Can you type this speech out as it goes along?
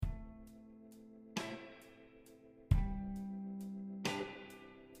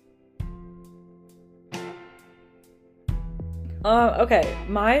Okay,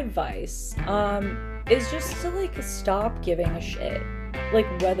 my advice, is just to, like, stop giving a shit. Like,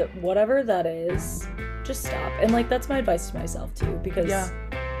 whatever that is, just stop. And, like, that's my advice to myself, too, because... Yeah.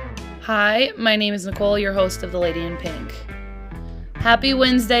 Hi, my name is Nicole, your host of The Lady in Pink. Happy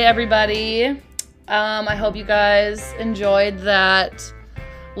Wednesday, everybody. I hope you guys enjoyed that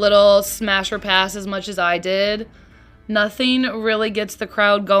little smash or pass as much as I did. Nothing really gets the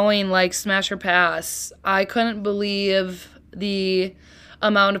crowd going like smash or pass. I couldn't believe the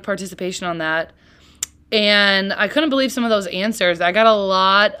amount of participation on that. And I couldn't believe some of those answers. I got a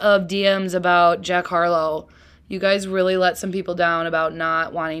lot of DMs about Jack Harlow. You guys really let some people down about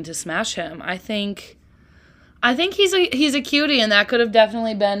not wanting to smash him. I think he's a cutie, and that could have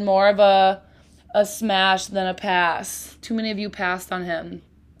definitely been more of a smash than a pass. Too many of you passed on him.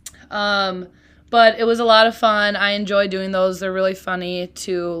 But it was a lot of fun. I enjoy doing those. They're really funny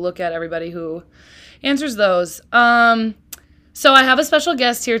to look at everybody who answers those. So I have a special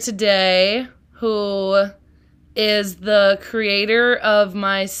guest here today who is the creator of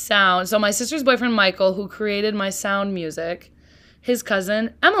my sound. So my sister's boyfriend, Michael, who created my sound music, his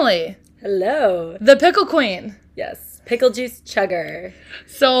cousin, Emily. Hello. The Pickle Queen. Yes. Pickle juice chugger.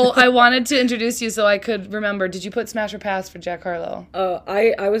 So I wanted to introduce you so I could remember. Did you put smash or pass for Jack Harlow? Oh,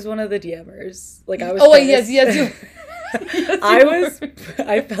 I was one of the DMers. Like, I was... Oh, wait, yes.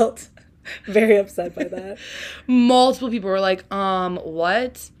 I felt very upset by that. Multiple people were like,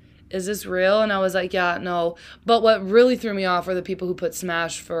 what? Is this real? And I was like, yeah, no. But what really threw me off were the people who put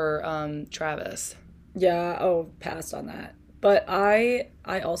smash for Travis. Yeah, passed on that. But I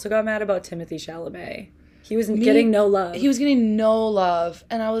also got mad about Timothée Chalamet. He was getting no love. He was getting no love.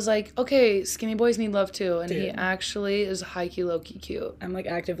 And I was like, okay, skinny boys need love too. And Dude. He actually is high-key, low-key cute. I'm, like,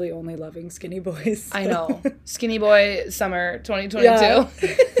 actively only loving skinny boys. I know. Skinny boy summer 2022. Yeah.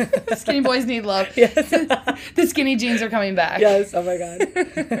 Skinny boys need love. Yes. The skinny jeans are coming back. Yes, oh my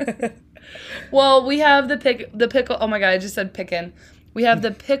God. Well, we have the pickle. Oh my God, I just said pickin'. We have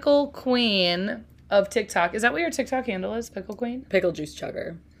the Pickle Queen of TikTok. Is that what your TikTok handle is? Pickle Queen? Pickle juice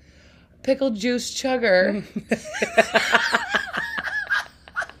chugger. Pickle juice chugger.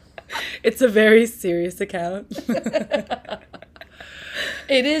 It's a very serious account.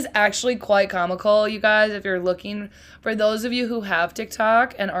 It is actually quite comical, you guys, if you're looking. For those of you who have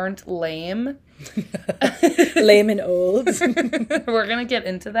TikTok and aren't lame. Lame and old. We're going to get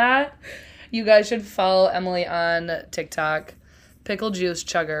into that. You guys should follow Emily on TikTok, Pickle Juice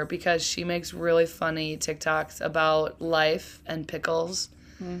Chugger, because she makes really funny TikToks about life and pickles.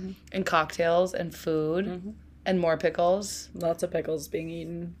 Mm-hmm. And cocktails and food. Mm-hmm. And more pickles. Lots of pickles being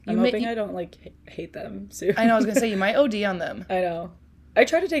eaten. I'm hoping I don't, like, hate them soon. I know, I was going to say, you might OD on them. I know. I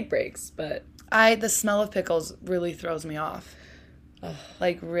try to take breaks, but... The smell of pickles really throws me off. Ugh.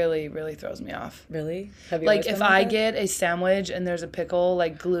 Like, really, really throws me off. Really? Have you like, if I get a sandwich and there's a pickle,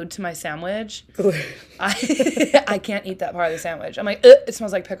 like, glued to my sandwich, I can't eat that part of the sandwich. I'm like, it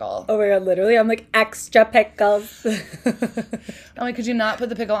smells like pickle. Oh my God, literally. I'm like, extra pickles. I'm like, could you not put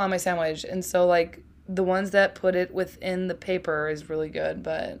the pickle on my sandwich? And so, like, the ones that put it within the paper is really good,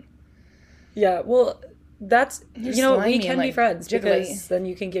 but... Yeah, well, that's... we can be friends, jiggly. because then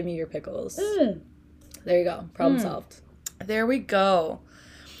you can give me your pickles. There you go. Problem solved. There we go.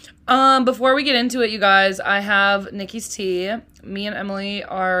 Before we get into it, you guys, I have Nikki's tea. Me and Emily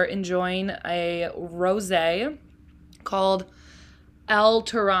are enjoying a rosé called El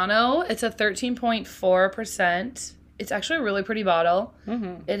Turano. It's a 13.4%. It's actually a really pretty bottle.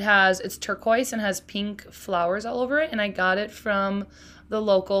 Mm-hmm. It's turquoise and has pink flowers all over it, and I got it from the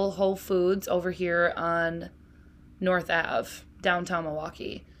local Whole Foods over here on North Ave, downtown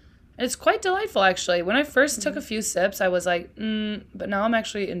Milwaukee. And it's quite delightful, actually. When I first took a few sips, I was like, but now I'm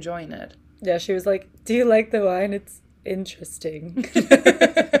actually enjoying it. Yeah, she was like, do you like the wine? It's interesting.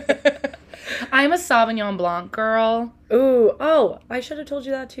 I'm a Sauvignon Blanc girl. Ooh, I should have told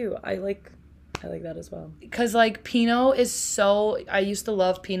you that too. I like that as well. Because, like, Pinot is so... I used to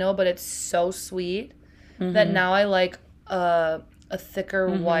love Pinot, but it's so sweet that now I like a thicker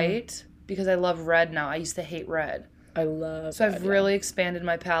white because I love red now. I used to hate red. I love So I've really expanded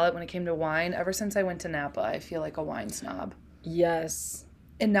my palate when it came to wine. Ever since I went to Napa, I feel like a wine snob. Yes.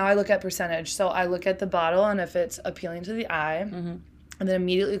 And now I look at percentage. So I look at the bottle and if it's appealing to the eye, and then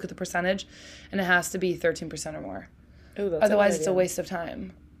immediately look at the percentage, and it has to be 13% or more. Ooh, that's Otherwise, it's a waste of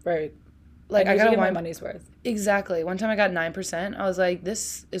time. Right. Like, I got get my money's worth. Exactly. One time I got 9%. I was like,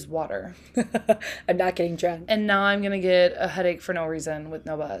 this is water. I'm not getting drunk. And now I'm going to get a headache for no reason with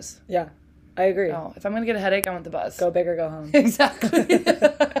no buzz. Yeah, I agree. Oh, if I'm going to get a headache, I want the buzz. Go big or go home. Exactly.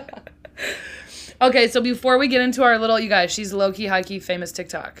 Okay, so before we get into our little, you guys, she's low-key, high-key famous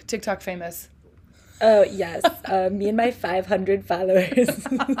TikTok famous. Oh, yes. Me and my 500 followers.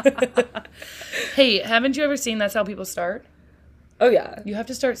 Hey, haven't you ever seen That's How People Start? Oh, yeah. You have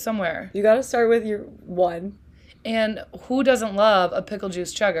to start somewhere. You got to start with your one. And who doesn't love a pickle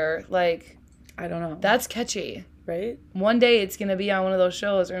juice chugger? Like, I don't know. that's catchy. Right? One day it's going to be on one of those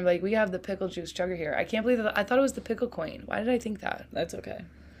shows where like, we have the pickle juice chugger here. I can't believe that. I thought it was the pickle queen. Why did I think that? That's okay.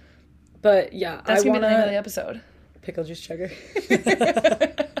 But yeah, That's going to be the name of the episode. Pickle juice chugger.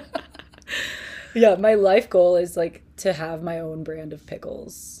 Yeah, my life goal is like to have my own brand of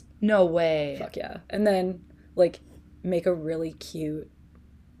pickles. No way. Fuck yeah. And then like make a really cute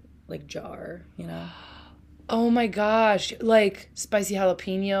like jar, you know? Oh my gosh. Like spicy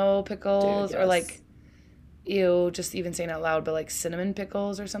jalapeno pickles. Dude, Or yes. like, ew, just even saying out loud, but like cinnamon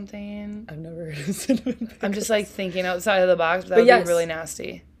pickles or something. I've never heard of cinnamon pickles. I'm just like thinking outside of the box, but that But would yes. be really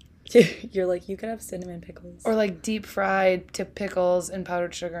nasty. You're like, you could have cinnamon pickles. Or like deep fried tip pickles and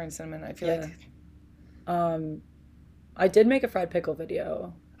powdered sugar and cinnamon. I feel Yeah. like I did make a fried pickle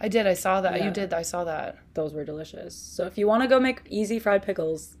video. I did. I saw that. Yeah. You did. I saw that. Those were delicious. So if you want to go make easy fried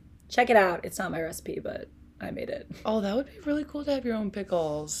pickles, check it out. It's not my recipe, but I made it. Oh, that would be really cool to have your own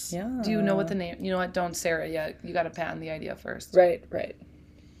pickles. Yeah. Do you know what the name? You know what? Don't say it yet. You got to patent the idea first. Right.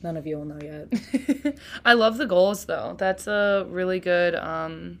 None of you will know yet. I love the goals though. That's a really good.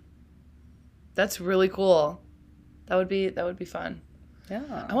 That's really cool. That would be fun.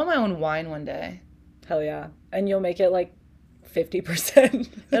 Yeah. I want my own wine one day. Hell yeah. And you'll make it like 50%.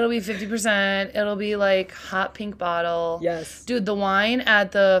 It'll be 50%. It'll be like hot pink bottle. Yes. Dude, the wine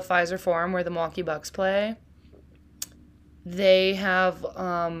at the Pfizer Forum where the Milwaukee Bucks play, they have,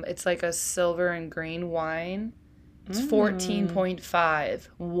 it's like a silver and green wine. It's 14.5.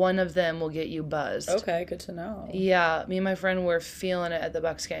 One of them will get you buzzed. Okay, good to know. Yeah, me and my friend were feeling it at the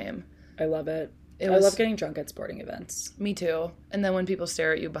Bucks game. I love it. I love getting drunk at sporting events. Me too. And then when people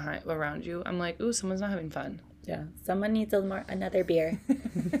stare at you around you, I'm like, ooh, someone's not having fun. Yeah. Someone needs another beer.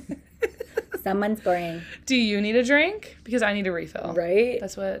 Someone's boring. Do you need a drink? Because I need a refill. Right?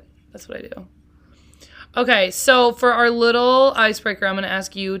 That's what I do. Okay, so for our little icebreaker, I'm going to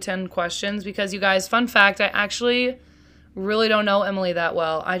ask you 10 questions because you guys, fun fact, I actually really don't know Emily that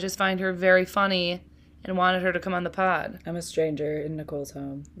well. I just find her very funny and wanted her to come on the pod. I'm a stranger in Nicole's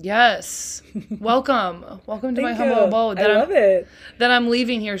home. Yes. Welcome. Welcome to my Thank humble you. abode. I love it. That I'm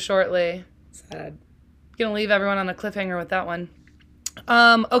leaving here shortly. Sad. Gonna leave everyone on a cliffhanger with that one.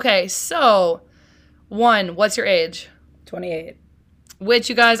 Okay, so 1, what's your age? 28. Which,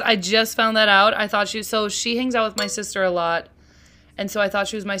 you guys, I just found that out. I thought she hangs out with my sister a lot. And so I thought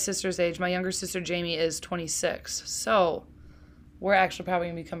she was my sister's age. My younger sister, Jamie, is 26. So we're actually probably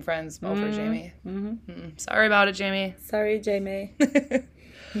going to become friends over Jamie. Sorry about it, Jamie. Sorry, Jamie.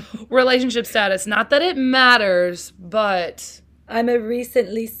 Relationship status. Not that it matters, but... I'm a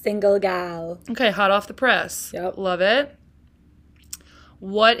recently single gal. Okay, hot off the press. Yep. Love it.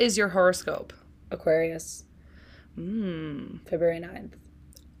 What is your horoscope? Aquarius. February 9th.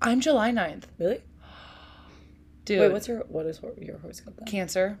 I'm July 9th. Really? Dude. Wait, what is your horoscope then?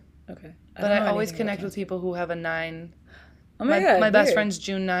 Cancer. Okay. But I always connect with people who have a 9. Oh my God. My best weird. friend's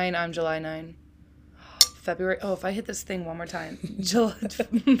June 9. I'm July 9. February. Oh, if I hit this thing one more time.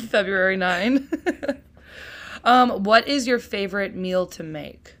 February 9. What is your favorite meal to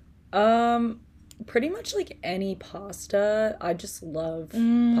make? Pretty much like any pasta. I just love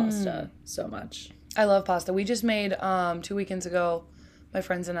pasta so much. I love pasta. We just made 2 weekends ago, my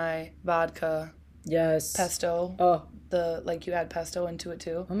friends and I, vodka, Yes. pesto. Oh. You add pesto into it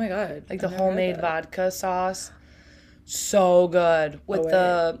too. Oh my God. Like the homemade vodka sauce. So good. With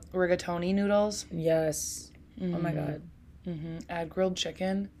the rigatoni noodles. Yes. Oh my God. Add grilled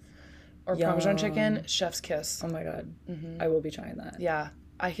chicken or Parmesan chicken. Chef's kiss. Oh my God. I will be trying that. Yeah.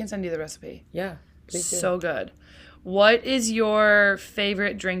 I can send you the recipe. Yeah. Please do. So good. What is your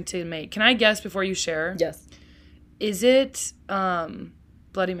favorite drink to make? Can I guess before you share? Yes. Is it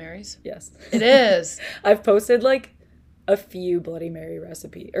Bloody Marys? Yes. It is. I've posted like a few Bloody Mary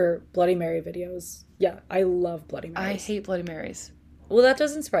Bloody Mary videos. Yeah, I love Bloody I Marys. hate Bloody Marys. Well, that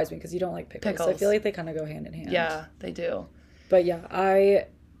doesn't surprise me because you don't like pickles. Pickles. I feel like they kind of go hand in hand. Yeah, they do. But yeah,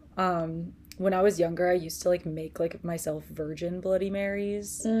 when I was younger, I used to like make like myself virgin Bloody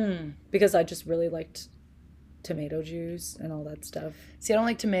Marys because I just really liked tomato juice and all that stuff. See, I don't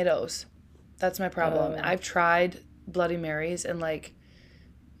like tomatoes. That's my problem. I've tried Bloody Marys and like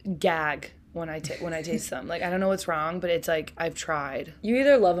gag when I taste them. Like I don't know what's wrong, but it's like I've tried. You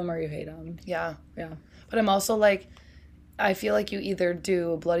either love them or you hate them. Yeah. Yeah. But I'm also like, I feel like you either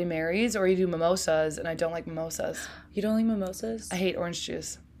do Bloody Marys or you do mimosas, and I don't like mimosas. You don't like mimosas? I hate orange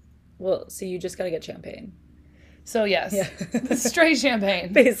juice. Well, see, you just gotta get champagne. So yes, Yeah. straight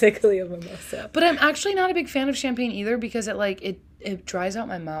champagne. Basically a mimosa. But I'm actually not a big fan of champagne either because it dries out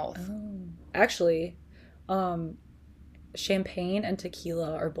my mouth. Oh. Actually, champagne and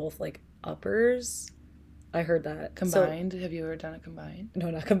tequila are both like uppers. I heard that. Combined? Have you ever done it combined? No,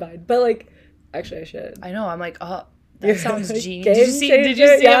 not combined. But like, actually I should. I know. I'm like, oh, that sounds genius. Game Did you see?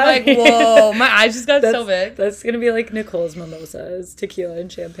 changer, yeah. I'm like, whoa, my eyes just got so big. That's gonna be like Nicole's mimosas, tequila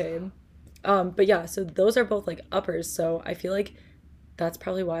and champagne. But yeah, so those are both like uppers. So I feel like that's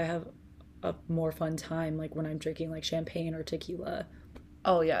probably why I have a more fun time like when I'm drinking like champagne or tequila.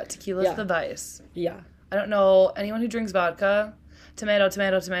 Oh yeah, tequila's the vice. Yeah. I don't know anyone who drinks vodka. Tomato,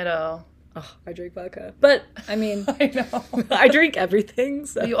 tomato, tomato. Oh, I drink vodka. But I mean, I know. I drink everything.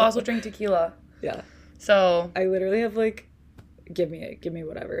 So. But you also drink tequila. Yeah. So I literally have like, give me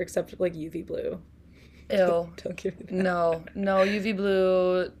whatever, except like UV blue. Ew. Don't give me that. No, UV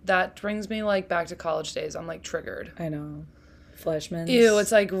blue. That brings me like back to college days. I'm like triggered. I know. Fleshman's. Ew,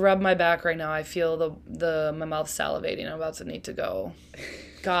 it's like rub my back right now. I feel my mouth salivating. I'm about to need to go.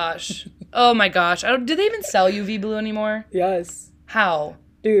 Gosh. Oh my gosh. Do they even sell UV blue anymore? Yes. How?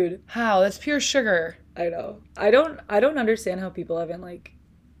 Dude. How? That's pure sugar. I know. I don't understand how people haven't like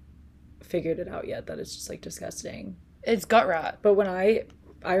figured it out yet that it's just like disgusting. It's gut rot. But when I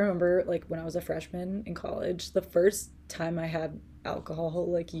remember like when I was a freshman in college, the first time I had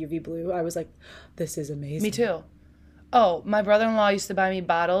alcohol like UV blue, I was like, this is amazing. Me too. Oh, my brother-in-law used to buy me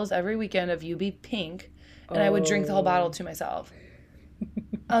bottles every weekend of UV pink, and I would drink the whole bottle to myself.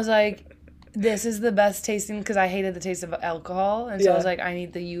 I was like, this is the best tasting, because I hated the taste of alcohol, and so I was like, I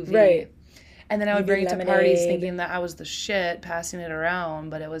need the UV. Right. And then I would UV bring it to lemonade. parties thinking that I was the shit, passing it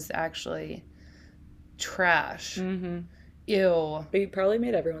around, but it was actually trash. Mm-hmm. Ew. But you probably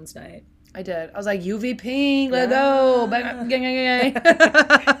made everyone's night. I did. I was like, UV pink, let's go. Gang, gang, gang.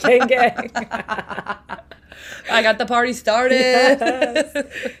 Gang, gang. I got the party started. Yes.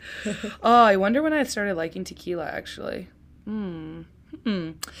 Oh, I wonder when I started liking tequila, actually.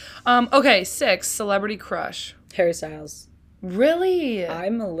 Okay, 6, celebrity crush. Harry Styles. Really?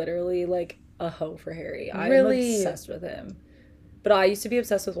 I'm literally like a hoe for Harry. I'm Really? obsessed with him. But I used to be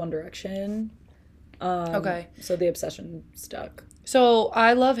obsessed with One Direction. Okay. So the obsession stuck. So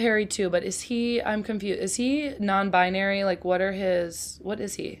I love Harry too, but I'm confused. Is he non-binary? Like, what is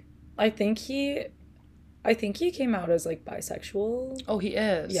he? I think he came out as like bisexual. Oh, he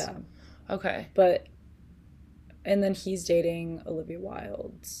is? Yeah. Okay. And then he's dating Olivia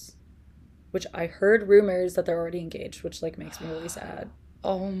Wilde's, which I heard rumors that they're already engaged, which like makes me really sad.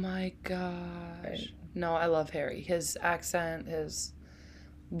 Oh my gosh. Right. No, I love Harry. His accent, his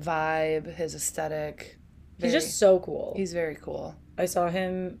vibe, his aesthetic. He's just so cool. He's very cool. I saw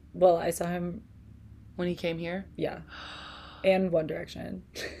him when he came here. Yeah. And One Direction.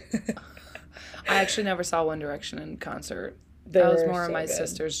 I actually never saw One Direction in concert. They That was were more of so my good.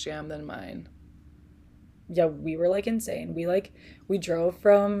 sister's jam than mine. Yeah, we were like insane. We drove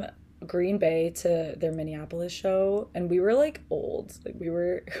from Green Bay to their Minneapolis show, and we were like old. Like we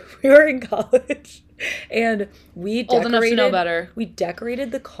were in college, and we Old enough to know better. We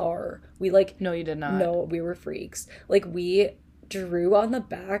decorated the car. We like No, you did not. No, we were freaks. Like we drew on the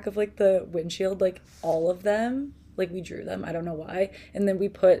back of like the windshield like all of them. Like we drew them. I don't know why. And then we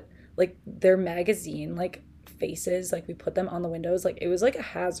put like their magazine like faces, like we put them on the windows. Like it was like a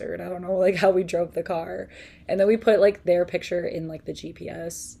hazard. I don't know like how we drove the car. And then we put like their picture in like the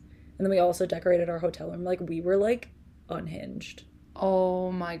GPS. And then we also decorated our hotel room. Like we were like unhinged.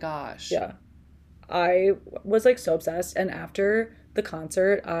 Oh my gosh. Yeah. I was like so obsessed. And after the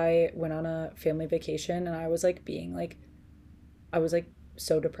concert, I went on a family vacation, and I was like I was like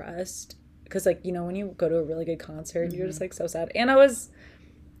so depressed. Because like, you know, when you go to a really good concert, you're just like so sad. And I was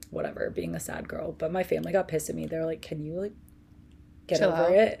whatever, being a sad girl. But my family got pissed at me. They're like, can you like get Chill over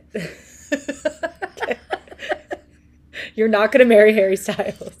out. it? You're not gonna marry Harry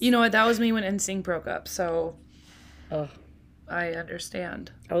Styles. You know what? That was me when NSYNC broke up, so Ugh. I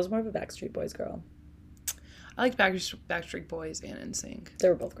understand. I was more of a Backstreet Boys girl. I liked Backstreet Boys and NSYNC. They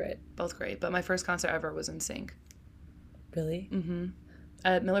were both great. Both great, but my first concert ever was NSYNC. Really? Mm-hmm.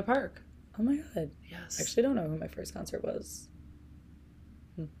 At Miller Park. Oh my god. Yes. I actually don't know who my first concert was.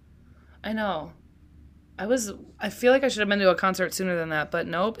 I know. I feel like I should have been to a concert sooner than that, but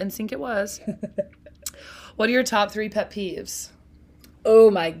nope, NSYNC it was. What are your top 3 pet peeves? Oh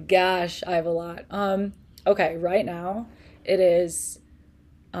my gosh, I have a lot. Okay, right now it is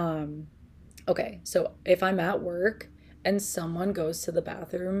okay, so if I'm at work and someone goes to the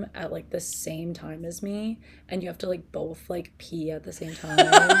bathroom at like the same time as me and you have to like both like pee at the same time,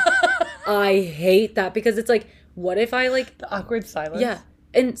 I hate that because it's like, what if I like The awkward silence. yeah,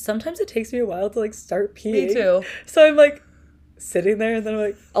 And sometimes it takes me a while to, like, start peeing. Me too. So I'm, like, sitting there, and then I'm,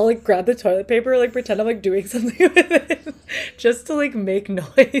 like, I'll, like, grab the toilet paper, like, pretend I'm, like, doing something with it. Just to, like, make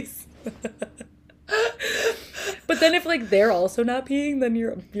noise. But then if, like, they're also not peeing, then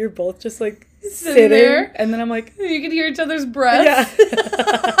you're both just, like, sitting there. And then I'm, like... You can hear each other's breath. Yeah.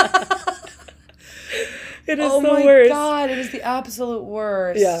 It is the worst. Oh my God, it is the absolute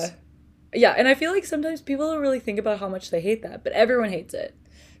worst. Yeah. Yeah, and I feel like sometimes people don't really think about how much they hate that, but everyone hates it.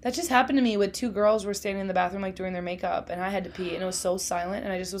 That just happened to me with two girls were standing in the bathroom, like, doing their makeup, and I had to pee, and it was so silent,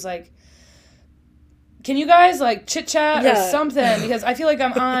 and I just was like, can you guys, like, chit-chat or something? Because I feel like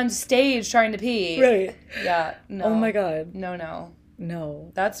I'm on stage trying to pee. Right. Yeah, no. Oh my God.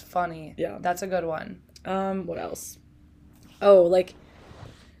 No. That's funny. Yeah. That's a good one. What else? Oh, like,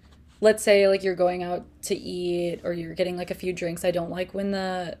 let's say, like, you're going out to eat or you're getting, like, a few drinks. I don't like when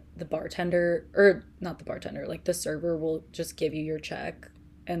the bartender, or not the bartender, like, the server will just give you your check.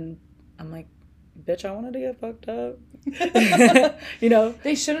 And I'm like, bitch, I wanted to get fucked up. You know?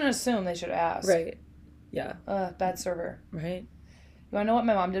 They shouldn't assume. They should ask. Right. Yeah. Bad server. Right. You want to know what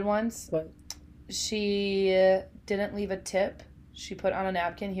my mom did once? What? She didn't leave a tip. She put on a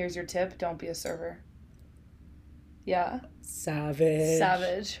napkin, here's your tip, don't be a server. Yeah.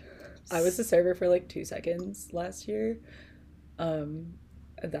 Savage. I was a server for like 2 seconds last year.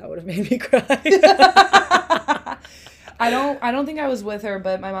 That would have made me cry. I don't think I was with her,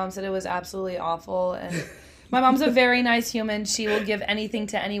 but my mom said it was absolutely awful. And my mom's a very nice human. She will give anything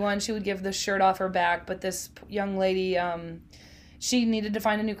to anyone. She would give the shirt off her back. But this young lady, she needed to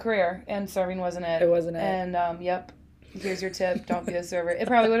find a new career, and serving wasn't it. It wasn't it. And yep, here's your tip. Don't be a server. It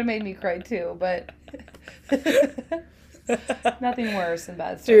probably would have made me cry too, but nothing worse than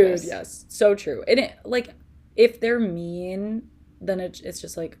bad service. Dude, yes, so true. And it, like, if they're mean, then it's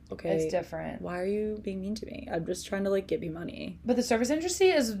just like, okay, it's different. Why are you being mean to me? I'm just trying to, like, give you money. But the service industry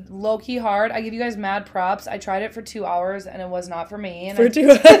is low-key hard. I give you guys mad props. I tried it for 2 hours, and it was not for me. And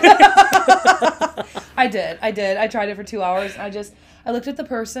 2 hours? I did. I tried it for 2 hours, and I looked at the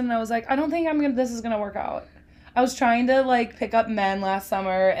person, and I was like, I don't think this is going to work out. I was trying to, like, pick up men last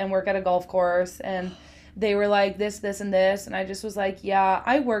summer and work at a golf course, and they were like, this, and this, and I just was like, yeah,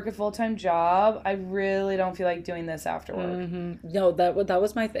 I work a full-time job. I really don't feel like doing this after work. Mm-hmm. No, that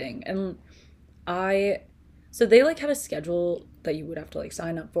was my thing. And so they, like, had a schedule that you would have to, like,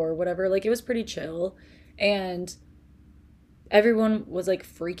 sign up for or whatever. Like, it was pretty chill. And everyone was, like,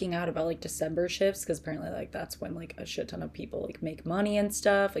 freaking out about, like, December shifts, because apparently, like, that's when, like, a shit ton of people, like, make money and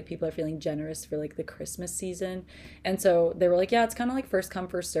stuff. Like, people are feeling generous for, like, the Christmas season. And so they were like, yeah, it's kind of like first come,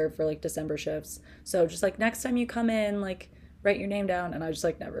 first serve for, like, December shifts. So just, like, next time you come in, like, write your name down. And I just,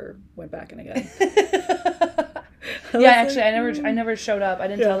 like, never went back in again. Yeah, actually, I never showed up. I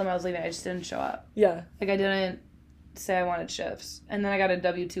didn't tell them I was leaving. I just didn't show up. Yeah. Like, I didn't say I wanted shifts. And then I got a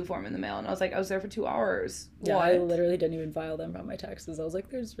W-2 form in the mail, and I was like, I was there for 2 hours. Yeah, what? I literally didn't even file them on my taxes. I was like,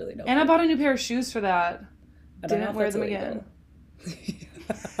 there's really no And I bought a new pair of shoes for that. Didn't wear them again.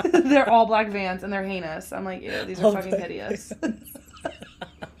 They're all black Vans, and they're heinous. I'm like, ew, these are fucking hideous.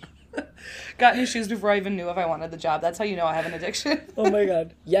 Got new shoes before I even knew if I wanted the job. That's how you know I have an addiction. Oh my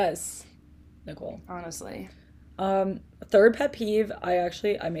God. Yes. Nicole. Honestly. Third pet peeve,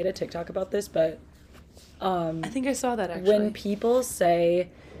 I made a TikTok about this, but I think I saw that, actually. when people say,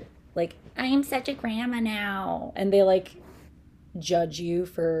 like, I'm such a grandma now, and they, like, judge you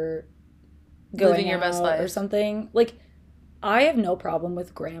for living your best life or something, like, I have no problem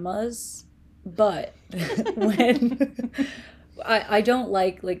with grandmas, but when I don't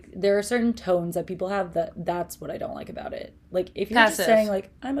like there are certain tones that people have that's what I don't like about it. Like, if you're Passive. just saying,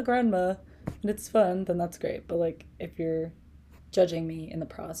 like, I'm a grandma and it's fun, then that's great. But, like, if you're judging me in the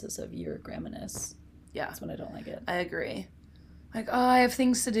process of your grandmaness, yeah, that's when I don't like it. I agree. Like, oh, I have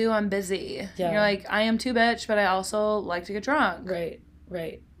things to do, I'm busy. Yeah. And you're like, I am too, bitch, but I also like to get drunk. Right.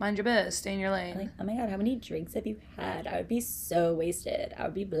 Mind your biz. Stay in your lane. Like, oh my God, how many drinks have you had? I would be so wasted. I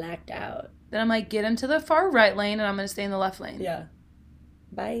would be blacked out. Then I'm like, get into the far right lane, and I'm going to stay in the left lane. Yeah.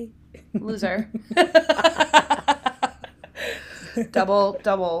 Bye. Loser.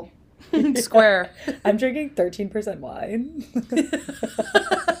 Double. Square. I'm drinking 13% wine.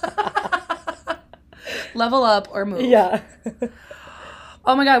 Level up or move. Yeah.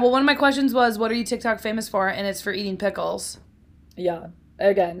 Oh my God. Well, one of my questions was, what are you TikTok famous for? And it's for eating pickles. Yeah.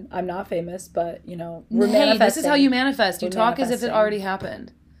 Again, I'm not famous, but, you know, we're hey, manifesting. This is how you manifest. You talk as if it manifesting. already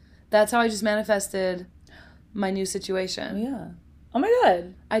happened. That's how I just manifested my new situation. Oh, yeah. Oh my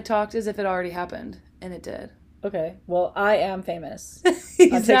God. I talked as if it already happened, and it did. Okay. Well, I am famous.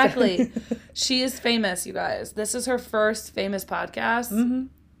 Exactly. She is famous, you guys. This is her first famous podcast. Mm-hmm.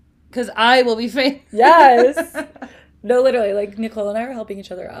 Because I will be famous. Yes. No, literally, like, Nicole and I are helping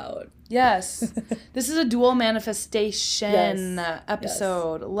each other out. Yes. This is a dual manifestation Yes.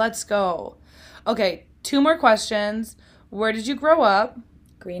 episode. Let's go. Okay, 2 more questions. Where did you grow up?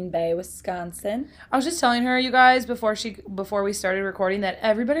 Green Bay, Wisconsin. I was just telling her, you guys, before we started recording, that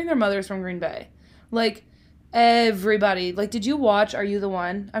everybody and their mother is from Green Bay. Like, everybody. Like, did you watch Are You the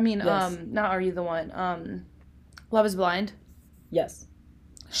One? I mean, Yes. not Are You the One. Love is Blind. Yes.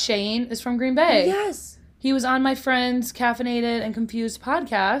 Shane is from Green Bay. Yes. He was on my friend's Caffeinated and Confused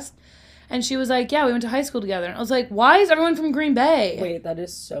podcast, and she was like, yeah, we went to high school together. And I was like, why is everyone from Green Bay? Wait, that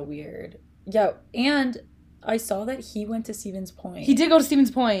is so weird. Yeah, and I saw that he went to Stevens Point. He did go to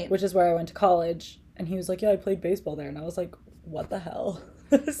Stevens Point. Which is where I went to college. And he was like, yeah, I played baseball there. And I was like, what the hell?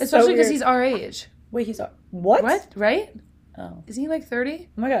 Especially because he's our age. Wait, he's our... What? What? Right? Oh. Isn't he like 30?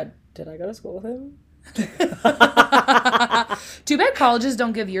 Oh my god. Did I go to school with him? Too bad colleges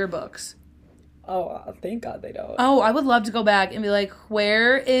don't give yearbooks. Oh, thank God they don't. Oh, I would love to go back and be like,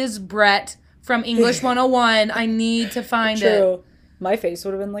 where is Brett from English 101? I need to find it. True. My face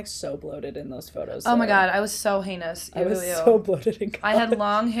would have been like so bloated in those photos. Oh my God, I was so heinous. I was so bloated in college. I had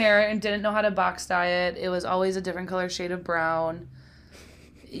long hair and didn't know how to box dye it. It was always a different color shade of brown.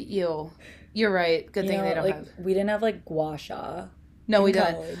 Ew. You're right. Good thing they don't have. We didn't have like gua sha. No, we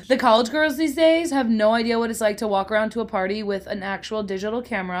didn't. The college girls these days have no idea what it's like to walk around to a party with an actual digital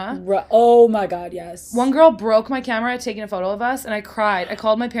camera. Oh my God, yes. One girl broke my camera taking a photo of us, and I cried. I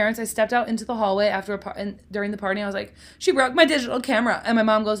called my parents. I stepped out into the hallway during the party, and I was like, she broke my digital camera. And my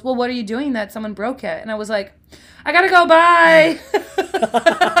mom goes, well, what are you doing that someone broke it? And I was like, I gotta go, bye.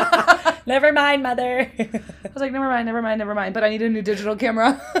 Never mind, mother. I was like, never mind. But I need a new digital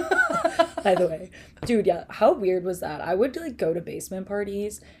camera. By the way, dude, yeah, how weird was that? I would like go to basement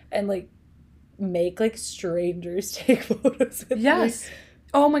parties and like make like strangers take photos with me.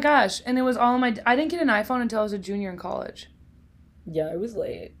 Oh my gosh. And it was all on my... I didn't get an iPhone until I was a junior in college. Yeah, it was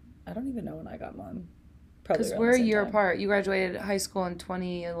late. I don't even know when I got one. Probably because we're a year apart. You graduated high school in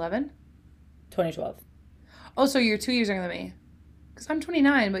 2011? 2012. Oh, so you're 2 years younger than me. Because I'm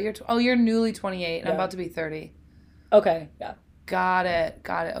 29, but you're newly 28, and I'm about to be 30. Okay, yeah. Got it.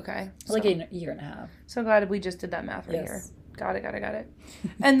 Okay. Like a year and a half. So glad we just did that math right here. Got it.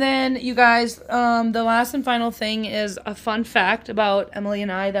 And then, you guys, the last and final thing is a fun fact about Emily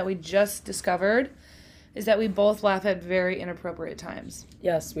and I that we just discovered is that we both laugh at very inappropriate times.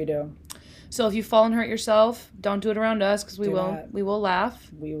 Yes, we do. So if you fall and hurt yourself, don't do it around us because we will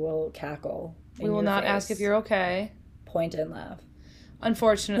laugh. We will cackle. We will not ask if you're okay. Point and laugh.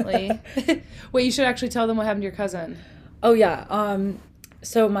 Unfortunately. Wait, you should actually tell them what happened to your cousin. Oh, yeah.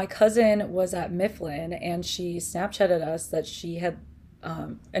 So my cousin was at Mifflin, and she Snapchatted us that she had,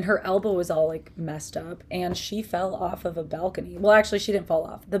 and her elbow was all, like, messed up, and she fell off of a balcony. Well, actually, she didn't fall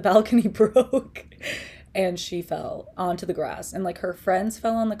off. The balcony broke, and she fell onto the grass. And, like, her friends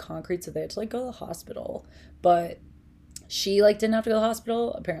fell on the concrete, so they had to, like, go to the hospital. But she, like, didn't have to go to the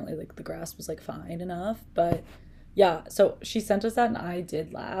hospital. Apparently, like, the grass was, like, fine enough. But... yeah, so she sent us that, and I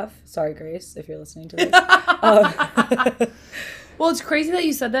did laugh. Sorry, Grace, if you're listening to this. Well, it's crazy that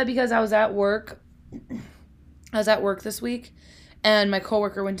you said that because I was at work this week, and my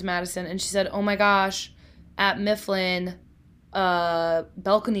coworker went to Madison, and she said, oh my gosh, at Mifflin,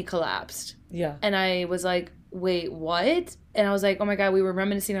 balcony collapsed. Yeah. And I was like, wait, what? And I was like, oh my God, we were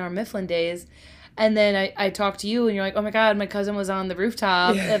reminiscing on our Mifflin days. And then I talked to you, and you're like, oh my God, my cousin was on the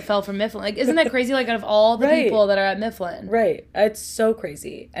rooftop. Yeah. It fell from Mifflin. Like, isn't that crazy? Like, out of all the people that are at Mifflin. Right. It's so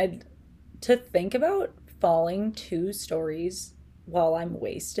crazy. And to think about falling 2 stories while I'm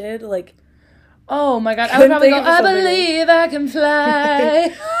wasted, like... oh my God. I would probably go, I believe I can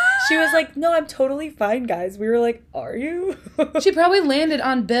fly. She was like, no, I'm totally fine, guys. We were like, are you? She probably landed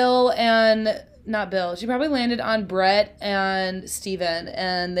on Bill and... not Bill. She probably landed on Brett and Steven,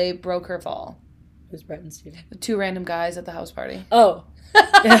 and they broke her fall. Who's Brett and Steven? The 2 random guys at the house party. Oh.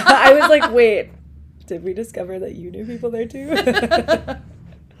 I was like, wait, did we discover that you knew people there too?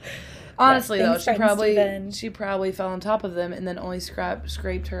 Honestly, though, she probably fell on top of them and then only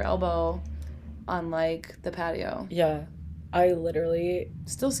scraped her elbow on, like, the patio. Yeah. I literally...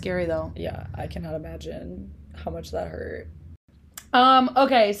 still scary, though. Yeah, I cannot imagine how much that hurt.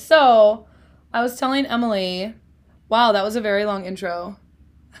 Okay, so I was telling Emily... wow, that was a very long intro.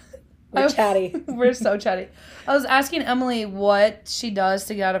 We're chatty. We're so chatty. I was asking Emily what she does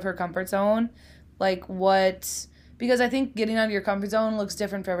to get out of her comfort zone. Like, what... because I think getting out of your comfort zone looks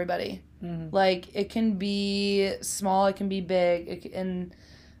different for everybody. Mm-hmm. Like, it can be small, it can be big. And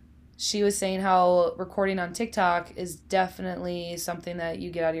she was saying how recording on TikTok is definitely something that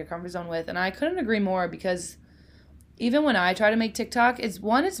you get out of your comfort zone with. And I couldn't agree more because even when I try to make TikTok, it's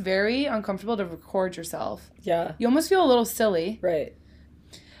very uncomfortable to record yourself. Yeah. You almost feel a little silly. Right.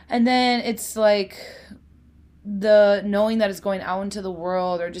 And then it's like the knowing that it's going out into the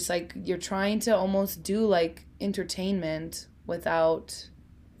world, or just like you're trying to almost do like entertainment without,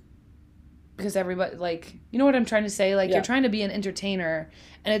 because everybody, like, you know what I'm trying to say? Like, you're trying to be an entertainer,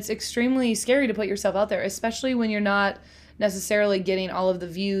 and it's extremely scary to put yourself out there, especially when you're not necessarily getting all of the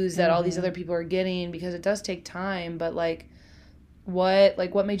views that all these other people are getting, because it does take time. But like what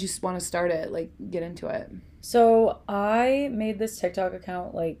made you want to start it, like get into it? So I made this TikTok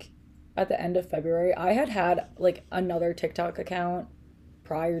account like at the end of February. I had like another TikTok account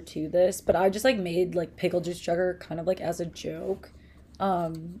prior to this, but I just like made like Pickle Juice Chugger kind of like as a joke.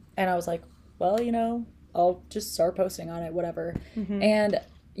 And I was like, well, you know, I'll just start posting on it, whatever. And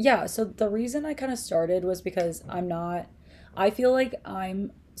yeah, so the reason I kind of started was because I feel like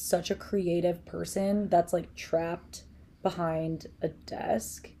I'm such a creative person that's like trapped behind a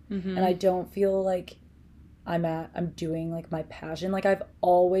desk. And I don't feel like I'm doing like my passion. Like I've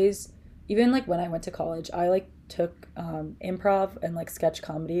always, even like when I went to college, I like took improv and like sketch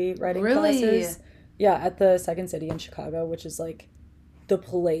comedy writing classes. Yeah, at the Second City in Chicago, which is like the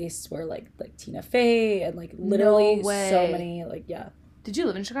place where like Tina Fey and like literally so many like Did you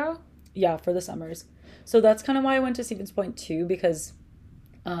live in Chicago? Yeah, for the summers. So that's kind of why I went to Stevens Point too, because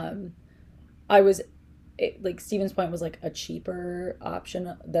Stevens Point was like a cheaper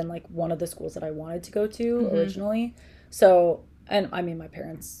option than like one of the schools that I wanted to go to originally. So, and I mean, my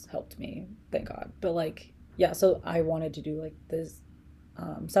parents helped me, thank God. But like, yeah, so I wanted to do like this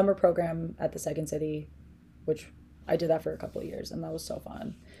summer program at the Second City, which I did that for a couple of years, and that was so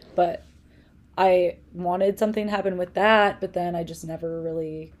fun. But I wanted something to happen with that, but then I just never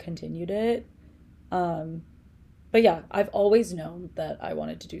really continued it. But yeah, I've always known that I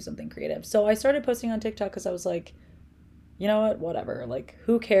wanted to do something creative. So I started posting on TikTok because I was like, you know what, whatever. Like,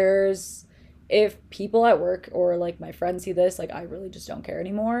 who cares if people at work or like my friends see this? Like, I really just don't care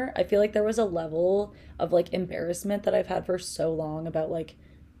anymore. I feel like there was a level of like embarrassment that I've had for so long about like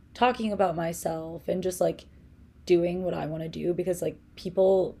talking about myself and just like doing what I want to do, because like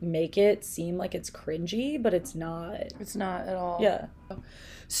people make it seem like it's cringy, but it's not. It's not at all. Yeah.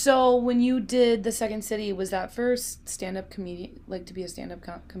 So when you did the Second City, was that first stand-up comedian, like to be a stand-up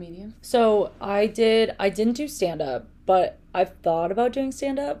comedian? So I didn't do stand-up, but I've thought about doing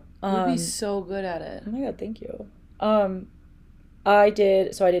stand-up. You'd be so good at it. Oh my God, thank you. I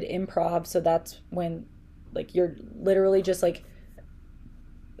did improv, so that's when like you're literally just like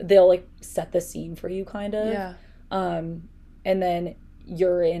they'll like set the scene for you kind of. Yeah. And then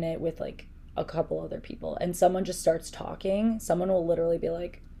you're in it with like a couple other people, and someone just starts talking. Someone will literally be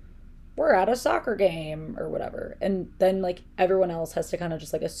like, we're at a soccer game or whatever, and then like everyone else has to kind of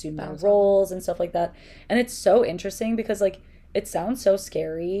just like assume their roles and stuff like that. And it's so interesting because like it sounds so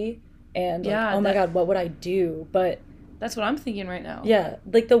scary and like, oh my God, what would I do? But that's what I'm thinking right now. Yeah,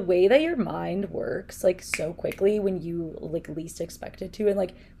 like the way that your mind works like so quickly when you like least expect it to, and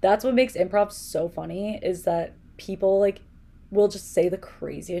like that's what makes improv so funny, is that people like will just say the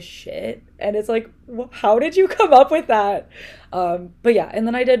craziest shit, and it's like, how did you come up with that? But yeah, and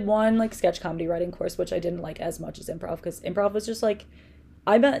then I did one like sketch comedy writing course, which I didn't like as much as improv, because improv was just like,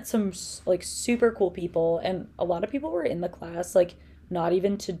 I met some like super cool people, and a lot of people were in the class like not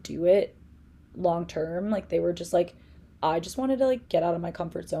even to do it long term. Like they were just like, I just wanted to like get out of my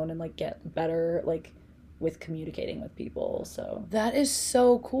comfort zone and like get better like with communicating with people. So that is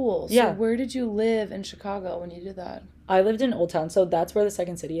so cool. So yeah. Where did you live in Chicago when you did that? I lived in Old Town, so that's where the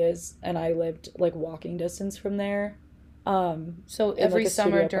Second City is, and I lived like walking distance from there. So every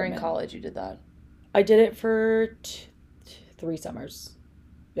summer during college you did that? I did it for 3 summers.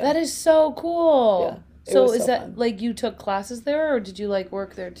 Yeah. That is so cool. Yeah, so is so that fun. Like you took classes there, or did you like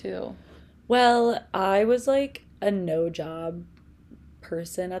work there too? Well, I was like a no job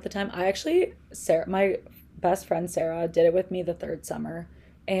person at the time. My best friend Sarah did it with me the 3rd summer,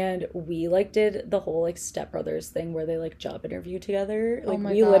 and we like did the whole like Step Brothers thing where they like job interview together. Like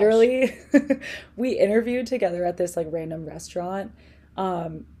we gosh. Literally we interviewed together at this like random restaurant,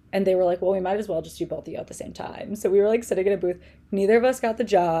 and they were like, well, we might as well just do both of you at the same time. So we were like sitting in a booth. Neither of us got the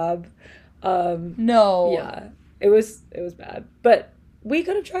job. No. Yeah, it was bad, but we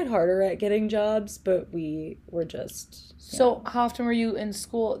could have tried harder at getting jobs, but we were just... So how often were you in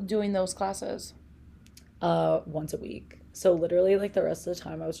school doing those classes? Once a week. So literally, like, the rest of the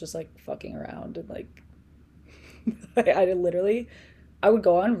time, I was just, like, fucking around. And, like, I would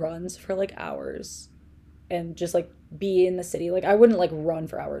go on runs for, like, hours and just, like, be in the city. Like, I wouldn't, like, run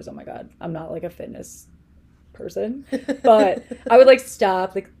for hours. Oh, my God. I'm not, like, a fitness person. But I would, like,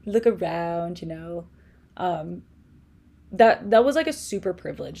 stop, like, look around, you know. that was like a super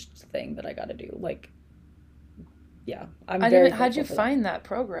privileged thing that I got to do. Like, yeah, I'm very How'd you thankful for that. find that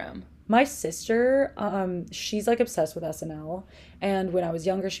program? My sister, she's like obsessed with SNL, and when I was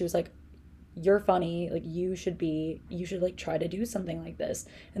younger, she was like, "You're funny, like you should like try to do something like this."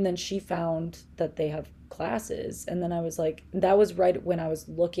 And then she found that they have classes, and then I was like, that was right when I was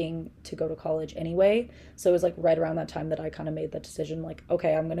looking to go to college anyway. So it was like right around that time that I kind of made that decision, like,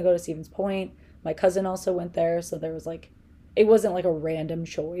 okay, I'm gonna go to Stevens Point. My cousin also went there, so there was like, it wasn't like a random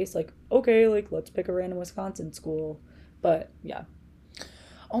choice, like, okay, like let's pick a random Wisconsin school. But yeah.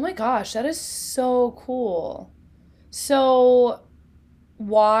 Oh my gosh, that is so cool. So,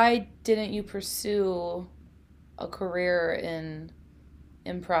 why didn't you pursue a career in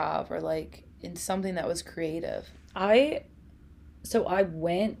improv or like in something that was creative? So I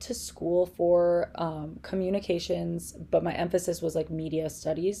went to school for communications, but my emphasis was like media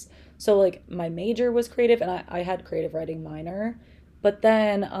studies. So like my major was creative, and I had creative writing minor. But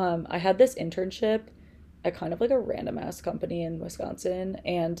then I had this internship at kind of like a random ass company in Wisconsin,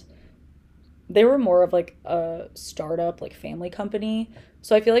 and they were more of like a startup, like family company.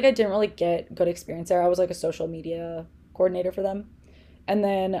 So I feel like I didn't really get good experience there. I was like a social media coordinator for them. And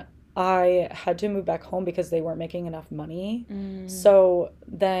then I had to move back home because they weren't making enough money. So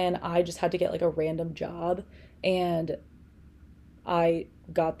then I just had to get like a random job, and I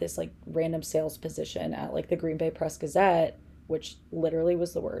got this like random sales position at like the Green Bay Press Gazette, which literally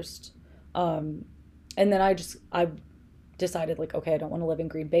was the worst. And then I decided like, okay, I don't want to live in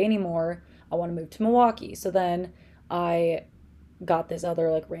Green Bay anymore. I want to move to Milwaukee. So then I got this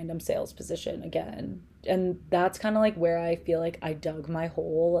other like random sales position again. And that's kind of like where I feel like I dug my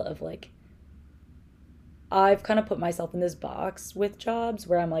hole of like, I've kind of put myself in this box with jobs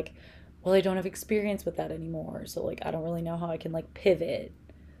where I'm like, well, I don't have experience with that anymore. So like, I don't really know how I can like pivot.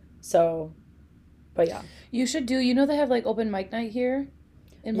 So, but yeah. You should you know they have like open mic night here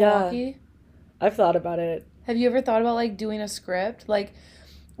in Milwaukee? I've thought about it. Have you ever thought about like doing a script? Like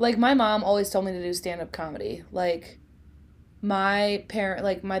my mom always told me to do stand-up comedy. Like my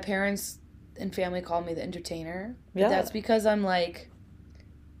parents and family called me the entertainer. But that's because I'm like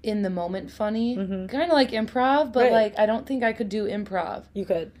in the moment funny. Kind of like improv, but like I don't think I could do improv. You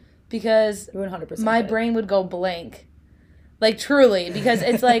could. Because you 100% my brain would go blank. Like truly, because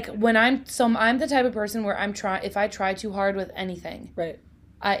it's like when I'm the type of person where if I try too hard with anything. Right.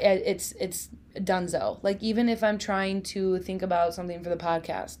 It's donezo. Like even if I'm trying to think about something for the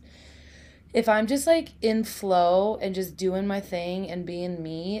podcast, if I'm just like in flow and just doing my thing and being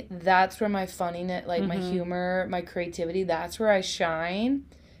me, that's where my funniness, like my humor, my creativity, that's where I shine.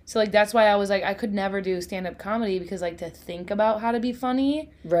 So like that's why I was like I could never do stand-up comedy, because like to think about how to be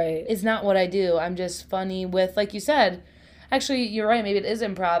funny is not what I do. I'm just funny with, like you said, actually you're right, maybe it is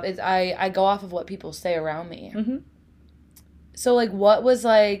improv. It's I go off of what people say around me. So, like, what was,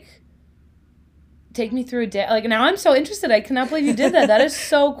 like, take me through a day. Like, now I'm so interested. I cannot believe you did that. That is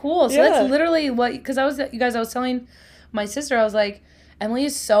so cool. So that's literally what, because I was telling my sister, I was like, Emily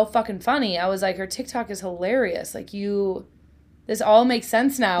is so fucking funny. I was like, her TikTok is hilarious. Like, this all makes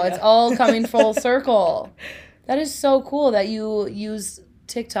sense now. It's all coming full circle. That is so cool that you use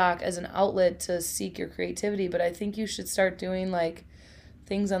TikTok as an outlet to seek your creativity. But I think you should start doing, like,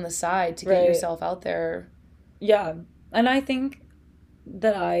 things on the side to get yourself out there. Yeah. And I think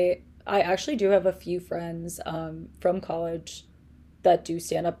that I actually do have a few friends from college that do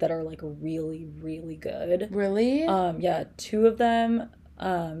stand up that are like really, really good. Really? Yeah, two of them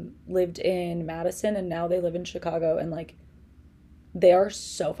lived in Madison, and now they live in Chicago, and like they are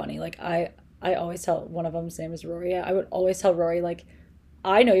so funny. Like I always tell, one of them's name is Rory. I would always tell Rory, like,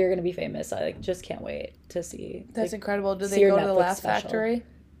 I know you're gonna be famous. I like just can't wait to see. That's like, incredible. Do they go to the Laugh Factory?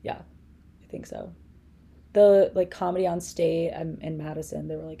 Yeah, I think so. The like Comedy on State in Madison,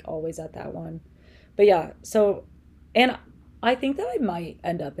 they were like always at that one. But yeah, so, and I think that I might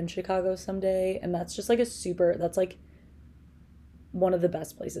end up in Chicago someday, and that's just like that's like one of the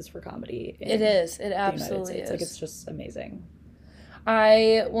best places for comedy. It is. It absolutely is. Like it's just amazing.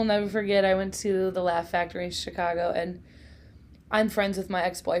 I will never forget, I went to the Laugh Factory in Chicago, and I'm friends with my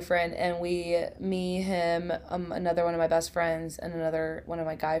ex-boyfriend, and me, him, another one of my best friends, and another one of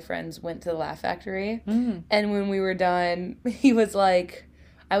my guy friends went to the Laugh Factory. And when we were done, I was like,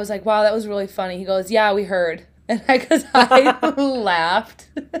 wow, that was really funny. He goes, yeah, we heard. And I laughed.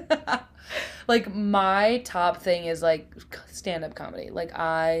 Like, my top thing is, like, stand-up comedy. Like,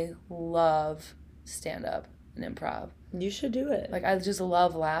 I love stand-up and improv. You should do it. Like, I just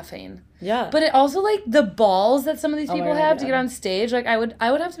love laughing. Yeah. But it also, like, the balls that some of these people have to get on stage, like, I would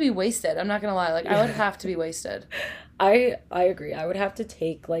have to be wasted. I'm not going to lie. Like, I would have to be wasted. I agree. I would have to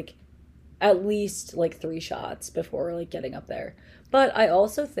take, like, at least like 3 shots before like getting up there. But I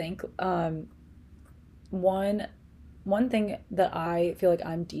also think one thing that I feel like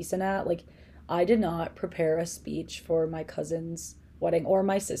I'm decent at, like I did not prepare a speech for my cousin's wedding or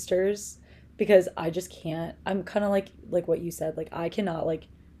my sister's because I just can't. I'm kind of like what you said, like I cannot like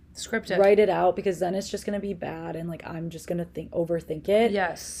script it, write it out because then it's just gonna be bad and like I'm just gonna overthink it.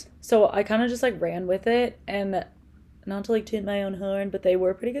 Yes. So I kind of just like ran with it, and not to like toot my own horn, but they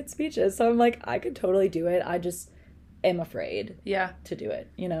were pretty good speeches. So I'm like, I could totally do it. I just am afraid to do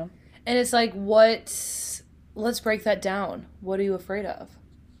it, you know? And it's like, let's break that down. What are you afraid of?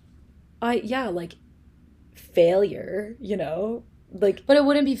 Like failure, you know? Like, but it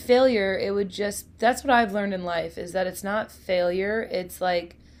wouldn't be failure. It would just, that's what I've learned in life is that it's not failure. It's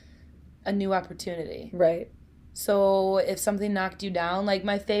like a new opportunity. Right. So if something knocked you down, like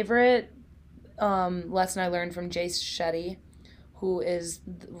my favorite lesson I learned from Jace Shetty, who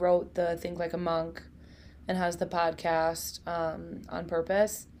wrote the Think Like a Monk and has the podcast On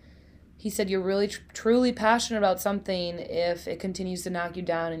Purpose. He said you're really truly passionate about something if it continues to knock you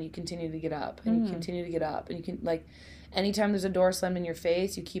down and you continue to get up and you continue to get up and you can like anytime there's a door slammed in your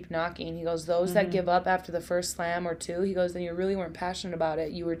face, you keep knocking. He goes, those that give up after the first slam or two, he goes, then you really weren't passionate about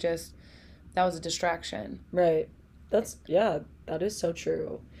it. You were just, that was a distraction. Right. That is so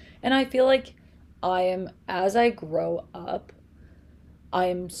true. And I feel like as I grow up, I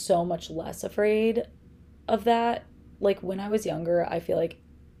am so much less afraid of that. Like when I was younger, I feel like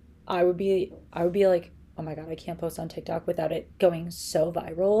I would be like, oh my God, I can't post on TikTok without it going so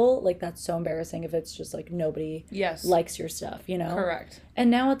viral. Like that's so embarrassing if it's just like nobody likes your stuff, you know? Correct. And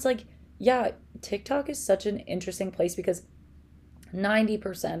now it's like, yeah, TikTok is such an interesting place because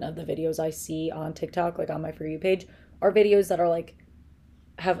 90% of the videos I see on TikTok, like on my For You page, are videos that are like,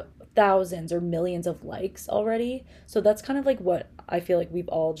 have thousands or millions of likes already. So that's kind of like what I feel like we've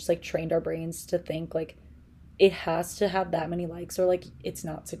all just like trained our brains to think like it has to have that many likes or like it's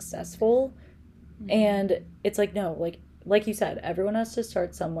not successful. And it's like, no, like you said, everyone has to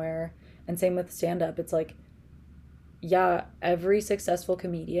start somewhere. And same with stand-up. It's like, yeah, every successful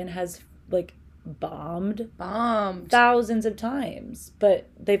comedian has like bombed thousands of times, but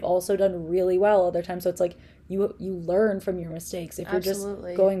they've also done really well other times. So it's like you learn from your mistakes. If you're just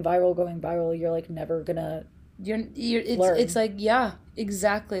going viral, you're like never gonna learn. It's like, yeah,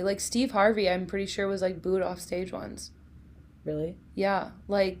 exactly. Like Steve Harvey, I'm pretty sure was like booed off stage once. Really? Yeah,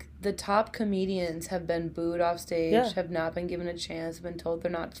 like the top comedians have been booed off stage, have not been given a chance, have been told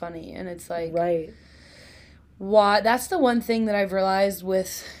they're not funny, and it's like, right. Why? That's the one thing that I've realized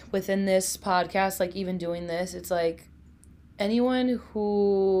within this podcast, like even doing this, it's like anyone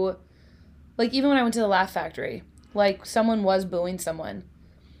who, like even when I went to the Laugh Factory, like someone was booing someone,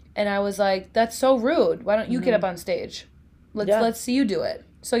 and I was like, that's so rude. Why don't you get up on stage? Let's see you do it.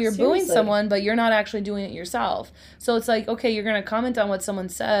 So you're booing someone, but you're not actually doing it yourself. So it's like, okay, you're going to comment on what someone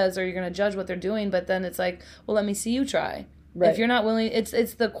says or you're going to judge what they're doing, but then it's like, well, let me see you try. Right. If you're not willing, it's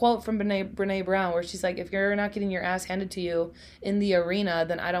the quote from Brene Brown where she's like, if you're not getting your ass handed to you in the arena,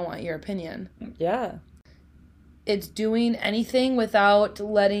 then I don't want your opinion. Yeah. It's doing anything without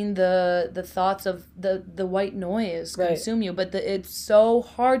letting the thoughts of the white noise consume you. But it's so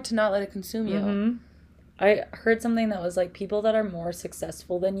hard to not let it consume you. Mm-hmm. I heard something that was like, people that are more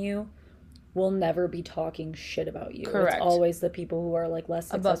successful than you will never be talking shit about you. Correct. It's always the people who are like less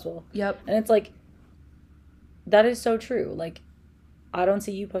successful. Yep. And it's like, that is so true. Like, I don't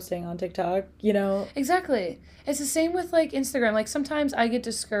see you posting on TikTok, you know? Exactly. It's the same with like Instagram. Like sometimes I get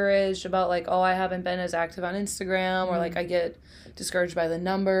discouraged about like, oh, I haven't been as active on Instagram, or like I get discouraged by the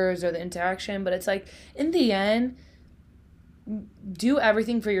numbers or the interaction. But it's like, in the end, do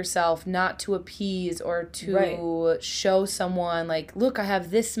everything for yourself, not to appease or to show someone like, look, I have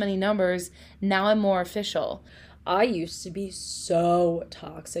this many numbers, now I'm more official. I used to be so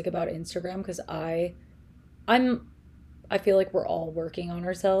toxic about Instagram because I feel like we're all working on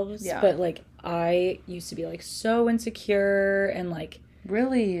ourselves, but like I used to be like so insecure and like,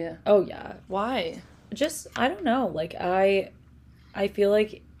 really? Oh yeah. Why? Just, I don't know, like I feel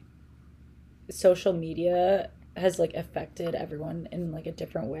like social media has like affected everyone in like a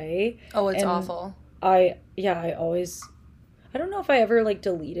different way. Oh, it's awful. I don't know if I ever like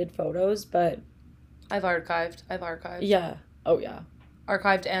deleted photos, but I've archived. Yeah. Oh yeah.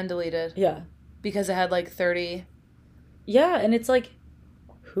 Archived and deleted. Yeah. Because it had like 30. Yeah, and it's like,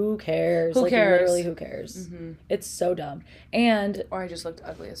 who cares? Who cares? Literally, who cares? Mm-hmm. It's so dumb. And or I just looked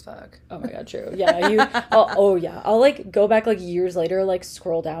ugly as fuck. Oh my god, true. Yeah, I'll like go back like years later, like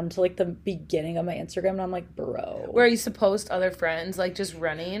scroll down to like the beginning of my Instagram, and I'm like, bro. Where I used to post other friends like just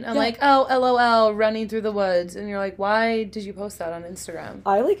running. I'm like, oh, LOL, running through the woods, and you're like, why did you post that on Instagram?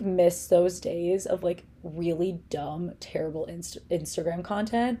 I like miss those days of like really dumb, terrible Instagram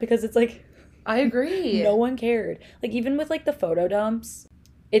content because it's like. I agree. No one cared. Like, even with, like, the photo dumps,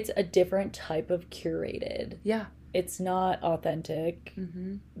 it's a different type of curated. Yeah. It's not authentic,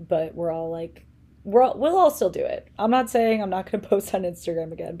 but we're all, like, we'll all still do it. I'm not saying I'm not going to post on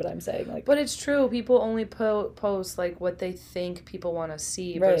Instagram again, but I'm saying, like... But it's true. People only post, like, what they think people want to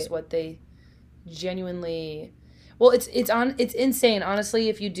see versus what they genuinely... Well, it's insane. Honestly,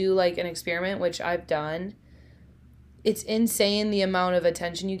 if you do, like, an experiment, which I've done... It's insane the amount of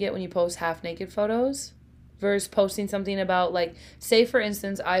attention you get when you post half-naked photos versus posting something about, like, say, for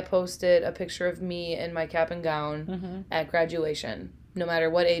instance, I posted a picture of me in my cap and gown at graduation, no matter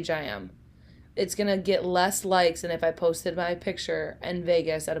what age I am. It's going to get less likes than if I posted my picture in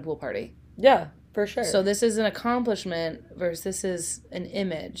Vegas at a pool party. Yeah, for sure. So this is an accomplishment versus this is an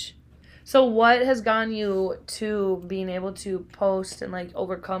image. So what has gotten you to being able to post and, like,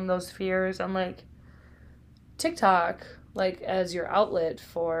 overcome those fears on, like, TikTok, like, as your outlet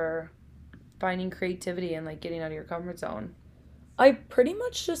for finding creativity and, like, getting out of your comfort zone? I pretty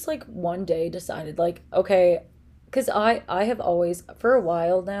much just, like, one day decided, like, okay, because I have always, for a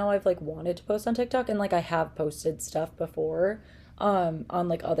while now, I've, like, wanted to post on TikTok, and, like, I have posted stuff before on,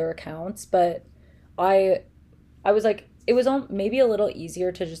 like, other accounts, but I was, like, it was maybe a little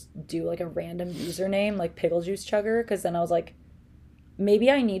easier to just do, like, a random username, like, Pickle Juice Chugger, because then I was, like, maybe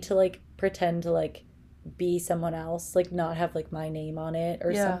I need to, like, pretend to, like, be someone else, like, not have, like, my name on it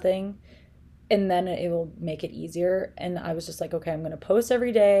or something, and then it will make it easier. And I was just like, okay, I'm gonna post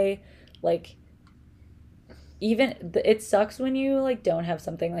every day. Like, even it sucks when you, like, don't have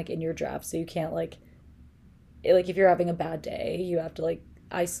something, like, in your draft, so you can't, like if you're having a bad day, you have to, like,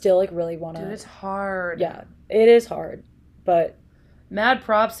 I still, like, really want to... Dude, it's hard. Yeah, it is hard, but... Mad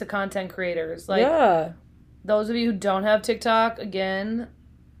props to content creators. Like, yeah. Those of you who don't have TikTok, again,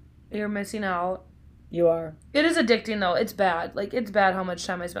 you're missing out. You are. It is addicting, though. It's bad. Like, it's bad how much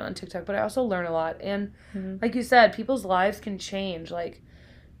time I spend on TikTok, but I also learn a lot. And like you said, people's lives can change. Like,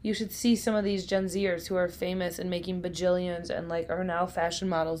 you should see some of these Gen Zers who are famous and making bajillions and, like, are now fashion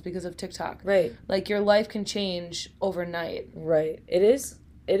models because of TikTok. Right. Like, your life can change overnight. Right. It is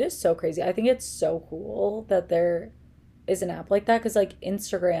so crazy. I think it's so cool that there is an app like that, because, like,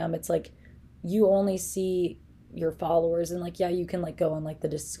 Instagram, it's, like, you only see your followers, and, like, yeah, you can, like, go on, like, the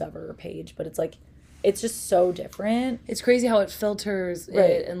Discover page, but it's, like, it's just so different. It's crazy how it filters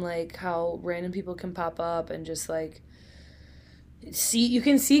it, and, like, how random people can pop up and just, like, you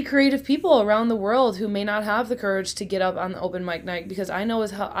can see creative people around the world who may not have the courage to get up on the open mic night, because I know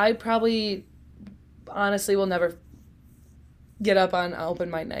as how I probably honestly will never get up on open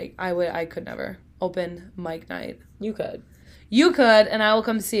mic night. I could never. Open mic night. You could. You could, and I will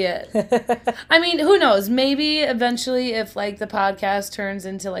come see it. I mean, who knows? Maybe eventually if, like, the podcast turns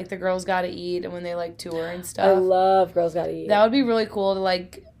into, like, the Girls Gotta Eat and when they, like, tour and stuff. I love Girls Gotta Eat. That would be really cool to,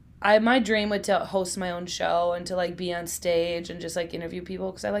 like... my dream would to host my own show and to, like, be on stage and just, like, interview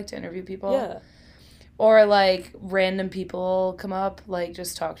people, because I like to interview people. Yeah. Or, like, random people come up, like,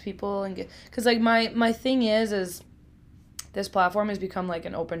 just talk to people and get... Because, like, my thing is this platform has become, like,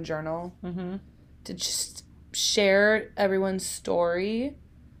 an open journal to just... share everyone's story,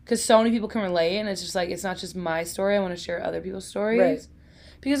 because so many people can relate, and it's just like, it's not just my story, I want to share other people's stories, right?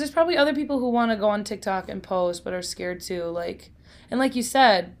 Because there's probably other people who want to go on TikTok and post but are scared to, like, and like you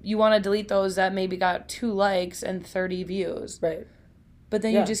said, you want to delete those that maybe got 2 likes and 30 views, right? But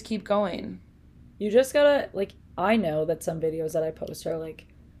then you just keep going. You just gotta, like, I know that some videos that I post are, like,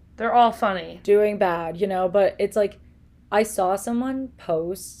 they're all funny, doing bad, you know, but it's like, I saw someone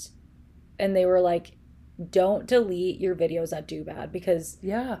post and they were like, don't delete your videos that do bad, because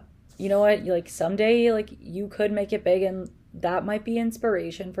you know what, like, someday, like, you could make it big, and that might be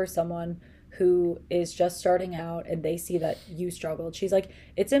inspiration for someone who is just starting out and they see that you struggled. She's like,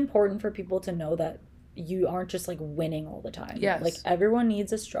 it's important for people to know that you aren't just, like, winning all the time. Like, everyone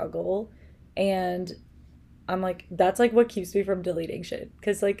needs a struggle, and I'm like, that's, like, what keeps me from deleting shit,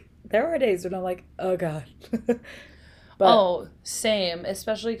 because, like, there are days when I'm like, oh god. But, same,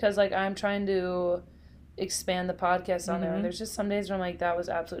 especially because, like, I'm trying to expand the podcast on there, and there's just some days where I'm like, that was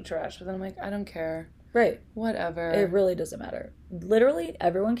absolute trash, but then I'm like, I don't care, whatever, it really doesn't matter. Literally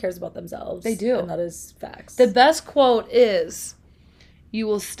everyone cares about themselves. They do, and that is facts. The best quote is, you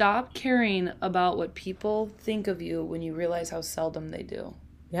will stop caring about what people think of you when you realize how seldom they do.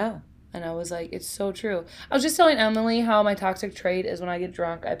 Yeah. And I was like, it's so true. I was just telling Emily how my toxic trait is when I get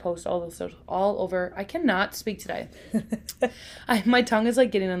drunk, I post all over. I cannot speak today. My tongue is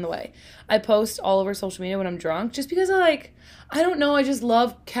like getting in the way. I post all over social media when I'm drunk just because I don't know, I just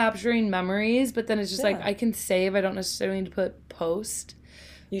love capturing memories, but then it's just like I can save. I don't necessarily need to put post.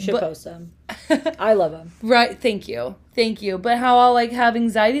 You should post them. I love them. Right. Thank you. But how I'll like have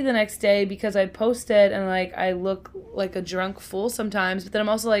anxiety the next day because I posted and like I look like a drunk fool sometimes, but then I'm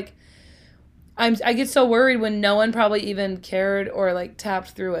also like, I get so worried when no one probably even cared or like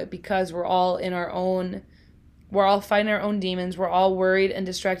tapped through it because we're all fighting our own demons. We're all worried and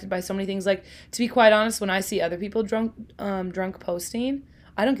distracted by so many things. Like, to be quite honest, when I see other people drunk posting,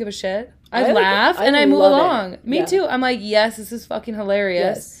 I don't give a shit. I laugh and I move along. Me too. I'm like, yes, this is fucking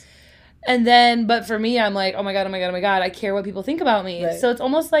hilarious. Yes. And then, but for me, I'm like, oh my God, I care what people think about me. Right. So it's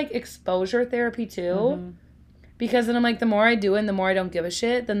almost like exposure therapy too. Mm-hmm. Because then I'm like, the more I do it and the more I don't give a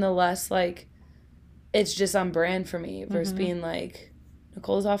shit, then the less like it's just on brand for me versus being like,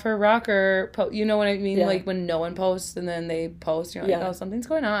 Nicole's off her rocker. You know what I mean? Yeah. Like when no one posts and then they post, you're like, oh, something's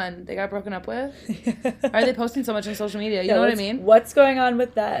going on. They got broken up with? Why are they posting so much on social media? You know what I mean? What's going on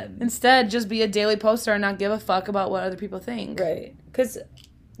with them? Instead, just be a daily poster and not give a fuck about what other people think. Right. Because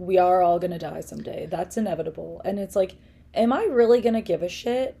we are all going to die someday. That's inevitable. And it's like, am I really going to give a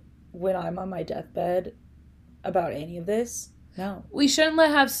shit when I'm on my deathbed about any of this? No. We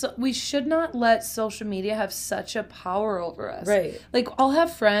should not let social media have such a power over us. Right. Like, I'll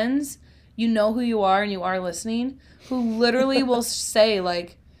have friends, you know who you are and you are listening, who literally will say,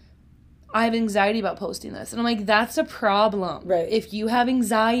 like, I have anxiety about posting this. And I'm like, that's a problem. Right. If you have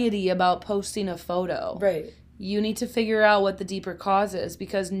anxiety about posting a photo, right, you need to figure out what the deeper cause is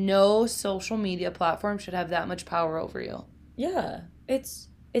because no social media platform should have that much power over you. Yeah. It's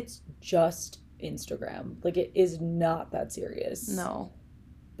just Instagram. Like, it is not that serious. No.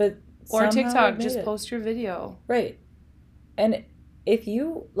 But or TikTok, just post your video. Right. And if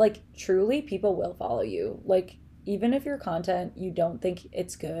you, like, truly, people will follow you. Like, even if your content, you don't think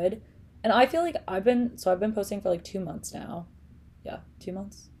it's good. And I feel like I've been posting for, like, 2 months now. Yeah, 2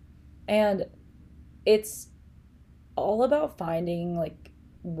 months. And it's all about finding, like,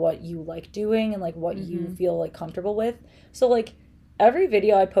 what you like doing and, like, what you feel, like, comfortable with. So, like, every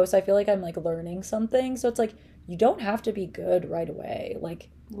video I post, I feel like I'm, like, learning something. So it's, like, you don't have to be good right away. Like...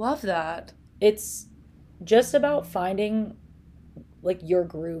 Love that. It's just about finding, like, your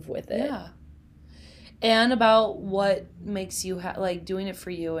groove with it. Yeah. And about what makes you, like, doing it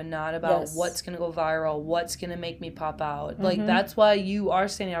for you and not about what's going to go viral, what's going to make me pop out. Mm-hmm. Like, that's why you are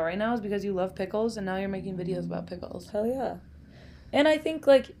standing out right now is because you love pickles and now you're making videos about pickles. Hell yeah. And I think,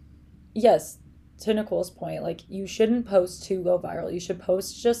 like, yes... To Nicole's point, like, you shouldn't post to go viral. You should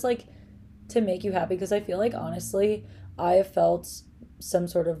post just, like, to make you happy. Because I feel like, honestly, I have felt some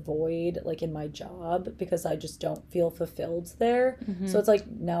sort of void, like, in my job because I just don't feel fulfilled there. Mm-hmm. So it's, like,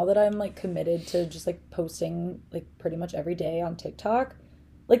 now that I'm, like, committed to just, like, posting, like, pretty much every day on TikTok,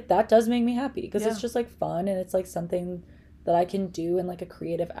 like, that does make me happy. Because it's just, like, fun and it's, like, something that I can do in, like, a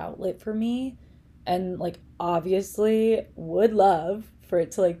creative outlet for me. And, like, obviously would love for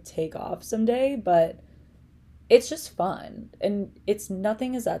it to, like, take off someday, but it's just fun and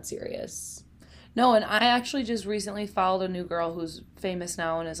nothing is that serious. No, and I actually just recently followed a new girl who's famous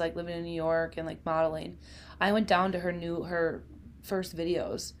now and is, like, living in New York and, like, modeling. I went down to her first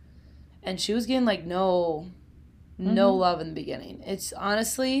videos and she was getting, like, no love in the beginning. It's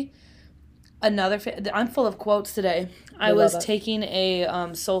honestly I'm full of quotes today. I was taking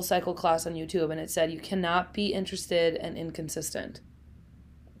a Soul Cycle class on YouTube and it said you cannot be interested and inconsistent.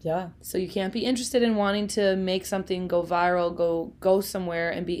 Yeah. So you can't be interested in wanting to make something go viral, go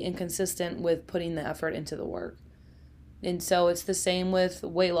somewhere, and be inconsistent with putting the effort into the work. And so it's the same with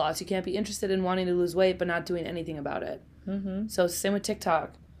weight loss. You can't be interested in wanting to lose weight but not doing anything about it. Mm-hmm. So it's the same with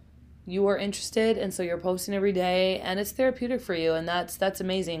TikTok. You are interested, and so you're posting every day, and it's therapeutic for you, and that's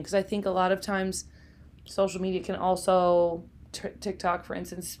amazing. Because I think a lot of times social media can also, TikTok, for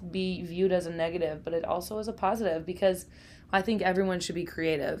instance, be viewed as a negative, but it also is a positive because I think everyone should be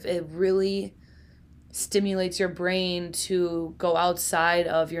creative. It really stimulates your brain to go outside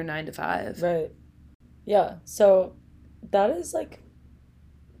of your 9 to 5. Right. Yeah. So that is, like,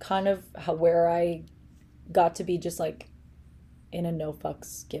 kind of where I got to be just, like, in a no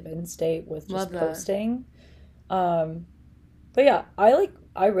fucks given state with just posting. But yeah,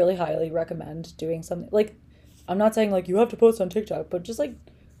 I really highly recommend doing something. Like, I'm not saying, like, you have to post on TikTok, but just, like,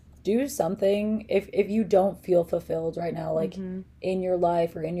 do something if you don't feel fulfilled right now, like, in your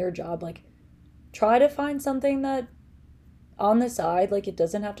life or in your job, like, try to find something that on the side, like, it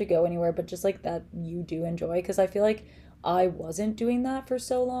doesn't have to go anywhere, but just, like, that you do enjoy. Because I feel like I wasn't doing that for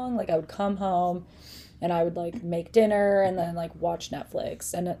so long. Like I would come home and I would like make dinner and then like watch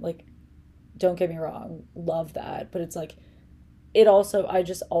Netflix, and it, like, don't get me wrong, love that, but it's like it also, I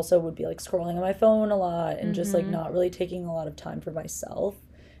just also would be like scrolling on my phone a lot and just like not really taking a lot of time for myself.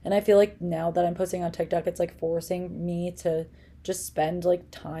 And I feel like now that I'm posting on TikTok, it's like forcing me to just spend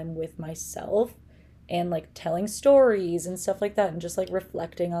like time with myself and like telling stories and stuff like that, and just like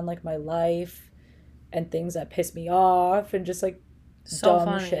reflecting on like my life and things that piss me off and just like So dumb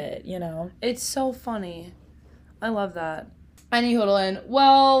funny. shit, you know? It's so funny. I love that. Any hoodlin.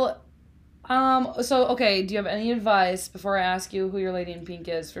 Well, so, okay, do you have any advice before I ask you who your lady in pink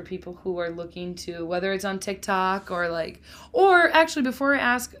is for people who are looking to, whether it's on TikTok or like, or actually before I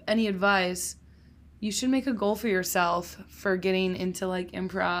ask any advice, you should make a goal for yourself for getting into like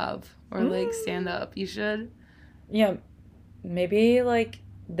improv or like stand up. You should. Yeah, maybe like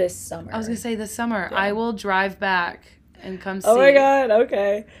this summer. I was going to say this summer. Yeah. I will drive back and come see. Oh my God,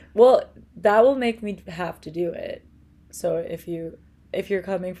 okay. Well, that will make me have to do it. So if you're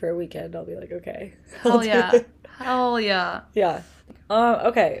coming for a weekend, I'll be like, okay. Hell yeah. Hell yeah. Yeah.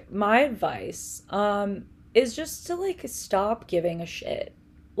 Okay. My advice is just to like stop giving a shit.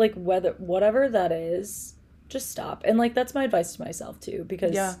 Like whatever that is, just stop. And like that's my advice to myself too,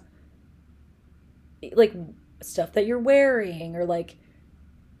 because like stuff that you're wearing or like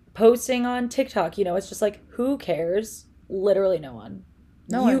posting on TikTok, you know, it's just like, who cares? Literally no one.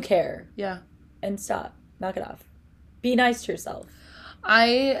 No You one. care. Yeah. And stop. Knock it off. Be nice to yourself.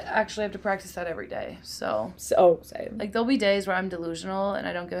 I actually have to practice that every day. So, Same. like, there'll be days where I'm delusional and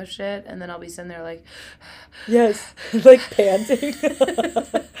I don't give a shit, and then I'll be sitting there like, Yes. Like panting.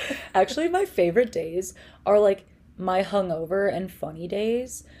 Actually, my favorite days are like my hungover and funny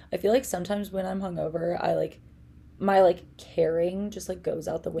days. I feel like sometimes when I'm hungover, I like my like caring just like goes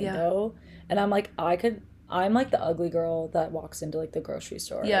out the window. And I'm like, I'm like the ugly girl that walks into like the grocery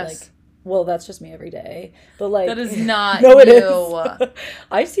store. Yes. Like, well, that's just me every day. But like that is not no, it you. is.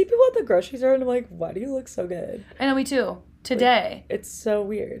 I see people at the grocery store and I'm like, why do you look so good? I know, me too. Today. Like, it's so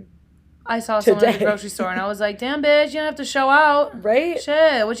weird. I saw someone at the Today. grocery store and I was like, damn, bitch, you don't have to show out. Right?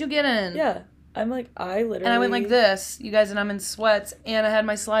 Shit, what you getting? Yeah. I'm like, I literally... And I went like this, you guys, and I'm in sweats, and I had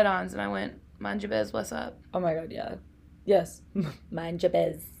my slide-ons, and I went, mind your biz, what's up? Oh my God, yeah. Yes. Mind your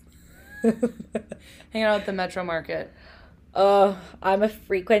biz. Hanging out at the Metro Market. Oh, I'm a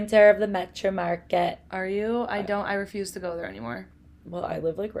frequenter of the Metro Market. Are you? I refuse to go there anymore. Well, I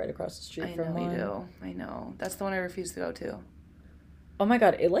live like right across the street I from know one. you do. I know. That's the one I refuse to go to. Oh my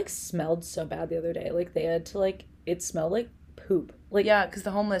God, it like smelled so bad the other day. Like they had to like, it smelled like poop. Like Yeah, because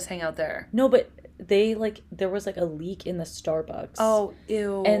the homeless hang out there. No, but they like, there was like a leak in the Starbucks. Oh,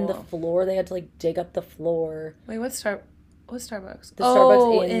 ew. And the floor, they had to like dig up the floor. Wait, what's Starbucks? The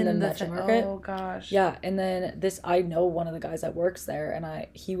Starbucks in the Metro Market. Oh, gosh. Yeah, and then I know one of the guys that works there, and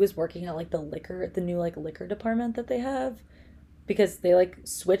he was working at like the new like liquor department that they have, because they like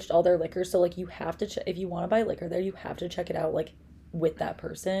switched all their liquor, so like you have to if you want to buy liquor there, you have to check it out like with that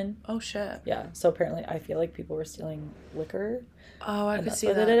person. Oh, shit. Yeah, so apparently I feel like people were stealing liquor. Oh, I and could that's see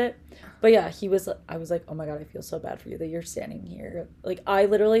why that. they did it. But yeah, I was like, oh my God, I feel so bad for you that you're standing here. Like I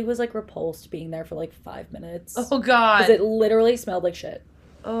literally was like repulsed being there for like 5 minutes. Oh, God. Because it literally smelled like shit.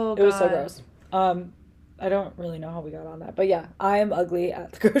 Oh, God. It was so gross. I don't really know how we got on that, but yeah, I am ugly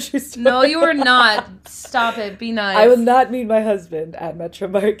at the grocery store. No, you are not. Stop it. Be nice. I will not meet my husband at Metro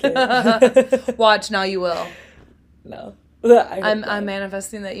Market. Watch, now you will. No. I'm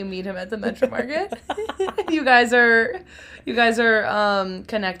manifesting that you meet him at the Metro Market. You guys are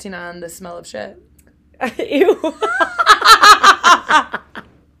connecting on the smell of shit. Ew.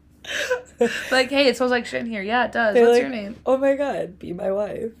 Like, hey, it smells like shit in here. Yeah, it does. They're What's like, your name? Oh my God, be my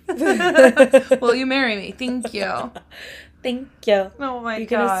wife. Will you marry me? Thank you. Thank you. Oh my You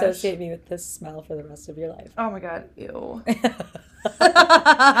gosh. can associate me with this smell for the rest of your life. Oh my God. Ew.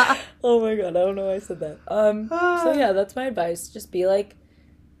 Oh my God, I don't know why I said that. So yeah, that's my advice. Just be like,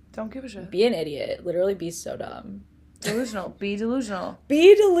 Don't give a shit. be an idiot. Literally be so dumb. Delusional. Be delusional.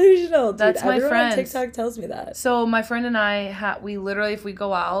 Be delusional, dude. That's my Everyone friend. on TikTok tells me that. So my friend and I, we literally, if we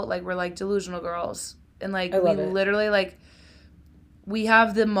go out, like, we're like delusional girls. And like, I we love it. literally like, we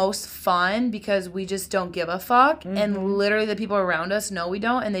have the most fun because we just don't give a fuck. Mm-hmm. And literally the people around us know we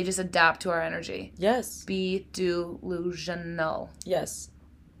don't, and they just adapt to our energy. Yes. Be delusional. Yes.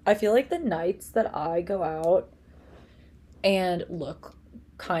 I feel like the nights that I go out and look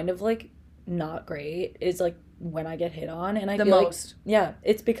kind of like not great is like when I get hit on, and I The feel most. like, yeah,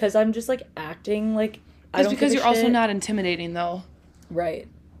 it's because I'm just like acting like I It's don't because give a you're also shit. not intimidating, though. Right.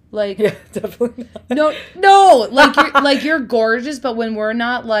 Like, Yeah, definitely not. no, like you're gorgeous, but when we're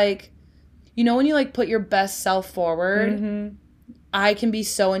not like, you know when you, like, put your best self forward, Mm-hmm. I can be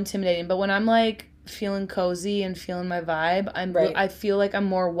so intimidating. But when I'm, like, feeling cozy and feeling my vibe, I feel like I'm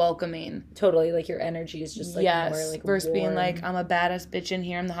more welcoming. Totally, like, your energy is just, like, more, like, versus warm. being like, I'm a badass bitch in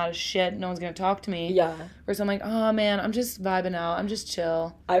here, I'm the hottest shit, no one's gonna talk to me. Yeah. Versus I'm like, oh, man, I'm just vibing out, I'm just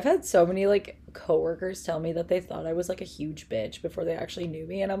chill. I've had so many, like, coworkers tell me that they thought I was, like, a huge bitch before they actually knew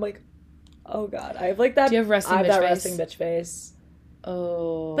me, and I'm like, oh, God. I have, like, that... Do you have resting bitch face? resting bitch face.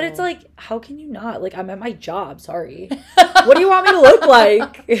 Oh. But it's like, how can you not? Like, I'm at my job, sorry. What do you want me to look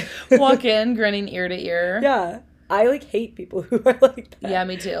like? Walk in, grinning ear to ear. Yeah. I, like, hate people who are like that. Yeah,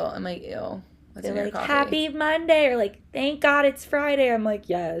 me too. I'm like, ew. They're like, happy Monday, or like, thank God it's Friday. I'm like,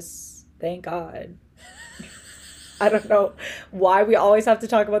 yes, thank God. I don't know why we always have to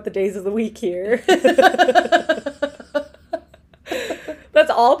talk about the days of the week here.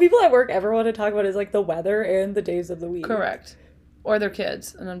 That's all people at work ever want to talk about is, like, the weather and the days of the week. Correct. Or their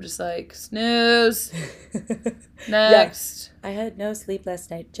kids. And I'm just like, snooze. Next. Yeah. I had no sleep last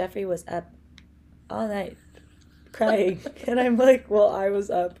night. Jeffrey was up all night crying. And I'm like, well, I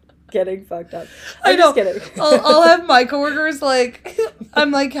was up getting fucked up. I'm just kidding. I'll have my coworkers, like, I'm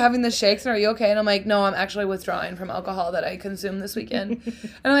like having the shakes, and are you okay? And I'm like, no, I'm actually withdrawing from alcohol that I consumed this weekend.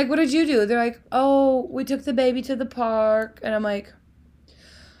 And I'm like, what did you do? They're like, oh, we took the baby to the park. And I'm like,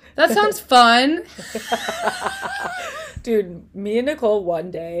 that sounds fun. Dude, me and Nicole,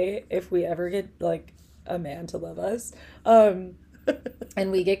 one day, if we ever get, like, a man to love us, and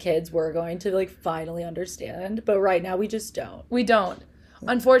we get kids, we're going to, like, finally understand. But right now, we just don't. We don't.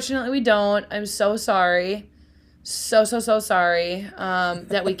 Unfortunately, we don't. I'm so sorry. So sorry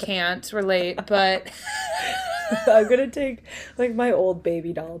that we can't relate, but... I'm gonna take, like, my old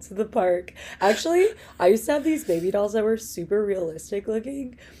baby doll to the park. Actually, I used to have these baby dolls that were super realistic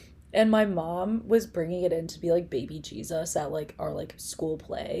looking, and my mom was bringing it in to be, like, baby Jesus at, like, our, like, school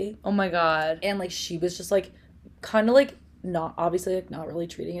play. Oh my God. And, like, she was just, like, kind of, like, not, obviously, like, not really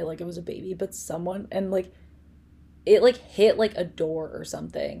treating it like it was a baby, but someone, and, like, it, like, hit, like, a door or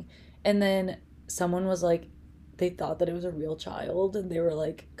something. And then someone was, like, they thought that it was a real child, and they were,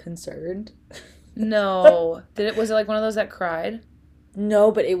 like, concerned. No. Was it, like, one of those that cried?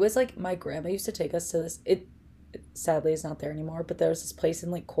 No, but it was, like, my grandma used to take us to this, it sadly is not there anymore, but there was this place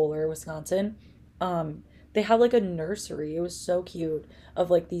in, like, Kohler, Wisconsin. They had, like, a nursery. It was so cute, of,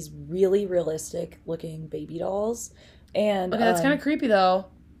 like, these really realistic looking baby dolls. And okay, that's kind of creepy though.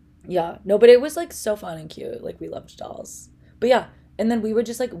 Yeah, no, but it was, like, so fun and cute. Like, we loved dolls. But yeah, and then we would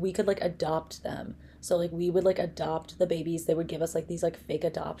just, like, we could, like, adopt them. So, like, we would, like, adopt the babies. They would give us, like, these, like, fake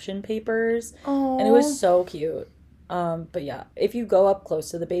adoption papers. Aww. And it was so cute. But yeah, if you go up close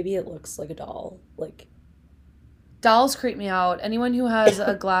to the baby, it looks like a doll. Like, dolls creep me out. Anyone who has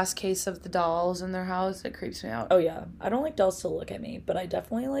a glass case of the dolls in their house, it creeps me out. Oh yeah, I don't like dolls to look at me, but I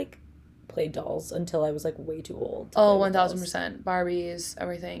definitely, like, played dolls until I was, like, way too old. Oh, 1000%. Barbies,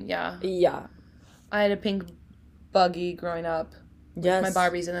 everything. Yeah. Yeah. I had a pink buggy growing up. Yes. My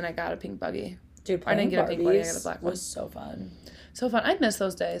Barbies, and then I got a pink buggy. Dude, I didn't get a pink buggy, I got a black one. Was so fun. So fun. I miss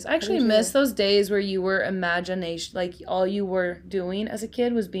those days. I actually miss those days where you were imagination, like, all you were doing as a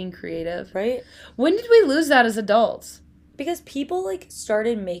kid was being creative. Right? When did we lose that as adults? Because people, like,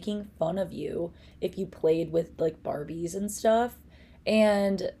 started making fun of you if you played with, like, Barbies and stuff.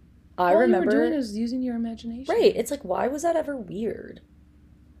 And I remember... all you were doing is using your imagination. Right. It's like, why was that ever weird?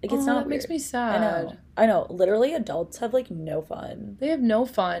 Like, it's not that weird. makes me sad. I know. Literally, adults have, like, no fun. They have no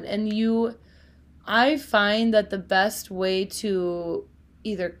fun. And I find that the best way to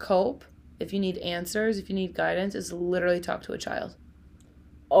either cope, if you need answers, if you need guidance, is literally talk to a child.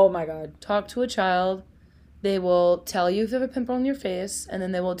 Oh, my God. Talk to a child. They will tell you if you have a pimple on your face, and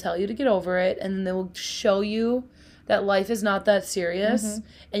then they will tell you to get over it, and then they will show you that life is not that serious,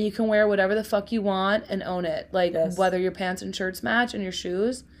 and you can wear whatever the fuck you want and own it. Like, whether your pants and shirts match and your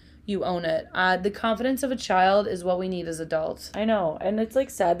shoes, you own it. The confidence of a child is what we need as adults. I know. And it's, like,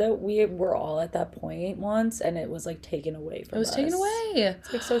 sad that we were all at that point once, and it was, like, taken away from us. It was taken away.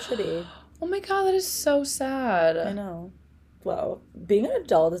 It's, like, so shitty. Oh, my God, that is so sad. I know. Wow. Being an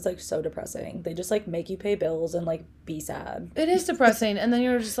adult is, like, so depressing. They just, like, make you pay bills and, like, be sad. It is depressing. And then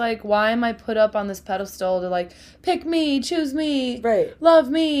you're just like, why am I put up on this pedestal to, like, pick me, choose me, right,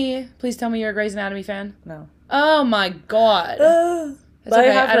 love me? Please tell me you're a Grey's Anatomy fan. No. Oh, my God. It's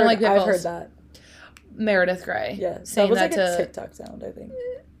okay. I don't like pickles. I've heard that. Meredith Grey. Yeah. Saying that was, like, a TikTok sound, I think.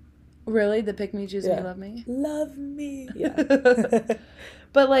 Really? The pick me, choose me, love me? Love me. Yeah.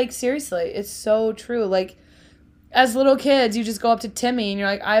 But, like, seriously, it's so true. Like, as little kids, you just go up to Timmy and you're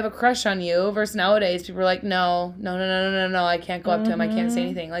like, I have a crush on you. Versus nowadays, people are like, no, I can't go up to him. I can't say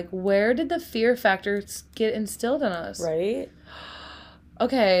anything. Like, where did the fear factor get instilled in us? Right?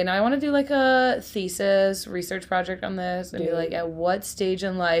 Okay, now I want to do like a thesis research project on this and be like, at what stage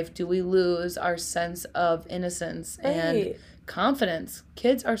in life do we lose our sense of innocence and confidence?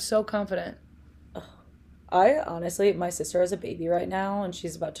 Kids are so confident. I honestly, my sister has a baby right now and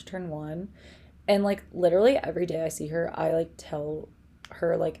she's about to turn 1. And like literally every day I see her, I like tell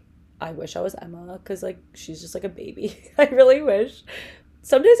her like, I wish I was Emma because like she's just like a baby. I really wish.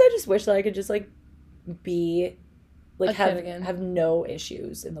 Some days I just wish that I could just like be like have no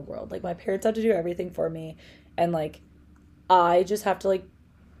issues in the world. Like my parents have to do everything for me and like I just have to like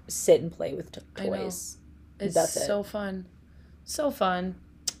sit and play with toys. It's so fun. So fun.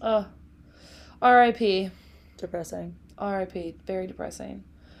 Oh. R.I.P. Depressing. R.I.P. Very depressing.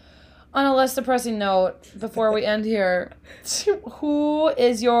 On a less depressing note, before we end here, who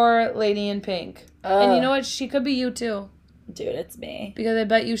is your lady in pink? And you know what? She could be you too. Dude, it's me. Because I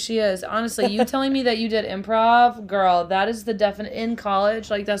bet you she is. Honestly, you telling me that you did improv, girl, that is the in college,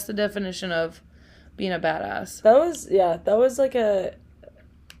 like that's the definition of being a badass. That was like a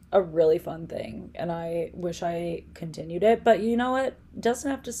really fun thing. And I wish I continued it. But you know what? It doesn't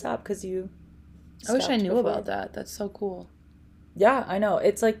have to stop because you I wish I knew about that. That's so cool. Yeah, I know.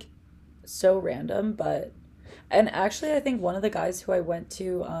 It's like so random, but and actually I think one of the guys who I went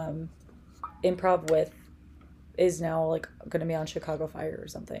to improv with is now like gonna be on Chicago Fire or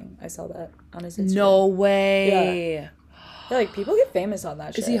something. I saw that on his Instagram. No way. Yeah, like people get famous on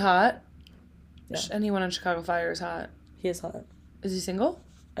that shit. Is he hot? Yeah. Anyone on Chicago Fire is hot. He is hot. Is he single?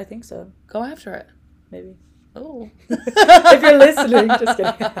 I think so. Go after it. Maybe. Oh. If you're listening, just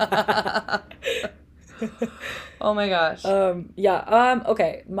kidding. Oh my gosh.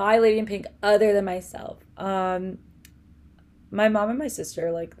 Okay. My lady in pink other than myself. My mom and my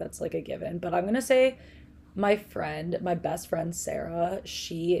sister, like that's like a given. But I'm gonna say my best friend Sarah,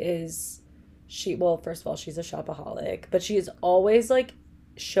 well, first of all, she's a shopaholic, but she is always like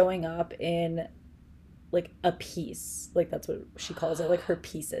showing up in like a piece, like that's what she calls it, like her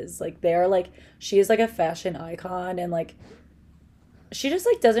pieces, like they're like she is like a fashion icon and like she just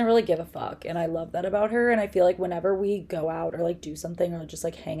like doesn't really give a fuck, and I love that about her. And I feel like whenever we go out or like do something or just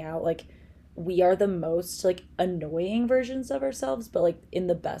like hang out, like we are the most like annoying versions of ourselves, but like in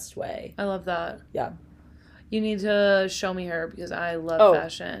the best way. I love that. Yeah. You need to show me her because I love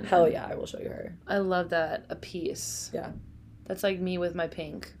fashion. Hell yeah, I will show you her. I love that. A piece. Yeah. That's like me with my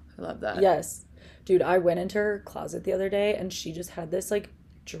pink. I love that. Yes. Dude, I went into her closet the other day and she just had this like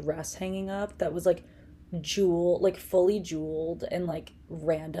dress hanging up that was like fully jeweled and like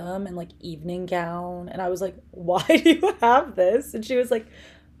random and like evening gown. And I was like, why do you have this? And she was like,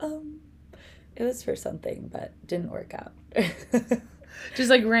 it was for something, but didn't work out.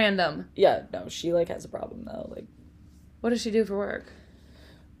 Just like random. Yeah, no, she like has a problem though. Like, what does she do for work?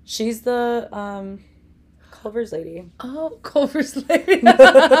 She's the Culver's lady. Oh, Culver's lady.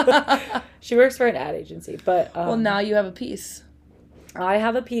 She works for an ad agency, but well, now you have a piece. I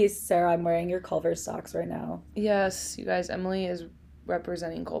have a piece, Sarah. I'm wearing your Culver's socks right now. Yes, you guys, Emily is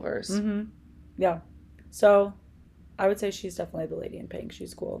representing Culver's. Mm-hmm. Yeah. So I would say she's definitely the lady in pink.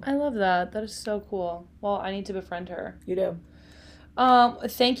 She's cool. I love that. That is so cool. Well, I need to befriend her. You do.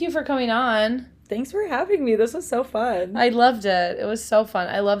 Thank you for coming on. Thanks for having me. This was so fun. I loved it. It was so fun.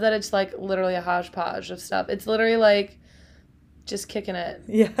 I love that it's like literally a hodgepodge of stuff. It's literally like just kicking it.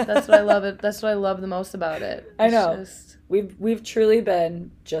 Yeah. That's what I love it. That's what I love the most about it. I know. We've truly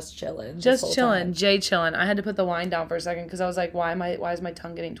been just chilling. Just chilling. Jay chilling. I had to put the wine down for a second because I was like, why is my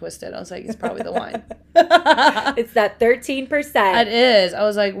tongue getting twisted? I was like, it's probably the wine. It's that 13%. It is. I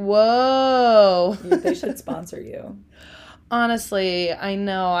was like, whoa. They should sponsor you. Honestly, I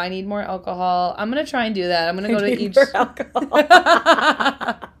know. I need more alcohol. I'm going to try and do that. I'm going to go to each... alcohol.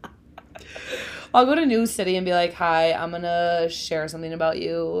 I'll go to New City and be like, hi, I'm going to share something about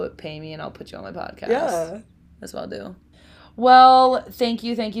you. Pay me and I'll put you on my podcast. Yeah. That's what I'll do. Well, thank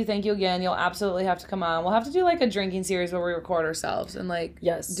you again. You'll absolutely have to come on. We'll have to do like a drinking series where we record ourselves and like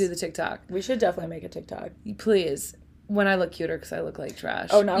do the TikTok. We should definitely make a TikTok. Please. When I look cuter, because I look like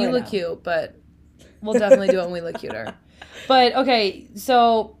trash. Oh, no, you look cute, but we'll definitely do it when we look cuter. But, okay,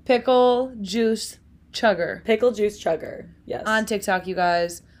 so Pickle Juice Chugger. Pickle Juice Chugger, yes. On TikTok, you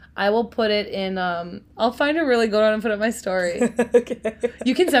guys. I will put it in, I'll find a really good one and put it in my story. Okay.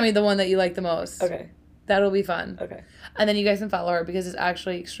 You can send me the one that you like the most. Okay. That'll be fun. Okay. And then you guys can follow her because it's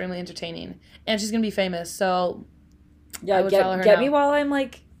actually extremely entertaining. And she's going to be famous, so yeah, I would follow her get now. Me while I'm,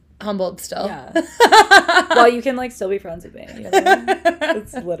 like... humbled still. Yeah. Well, you can, like, still be friends with me. You know what I mean?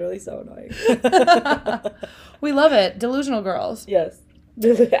 It's literally so annoying. We love it. Delusional girls. Yes.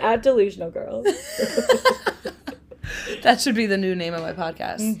 At Delusional Girls. That should be the new name of my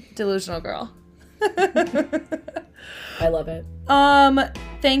podcast. Delusional Girl. I love it.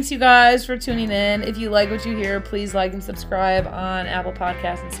 Thanks you guys for tuning in. If you like what you hear, please like and subscribe on Apple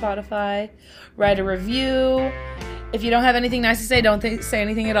Podcasts and Spotify. Write a review. If you don't have anything nice to say, don't say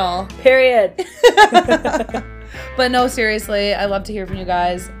anything at all. Period. But no, seriously, I love to hear from you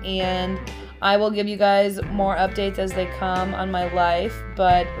guys, and I will give you guys more updates as they come on my life.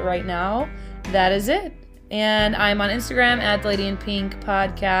 But right now, that is it. And I'm on Instagram at Lady in Pink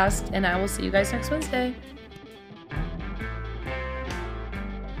Podcast, and I will see you guys next Wednesday.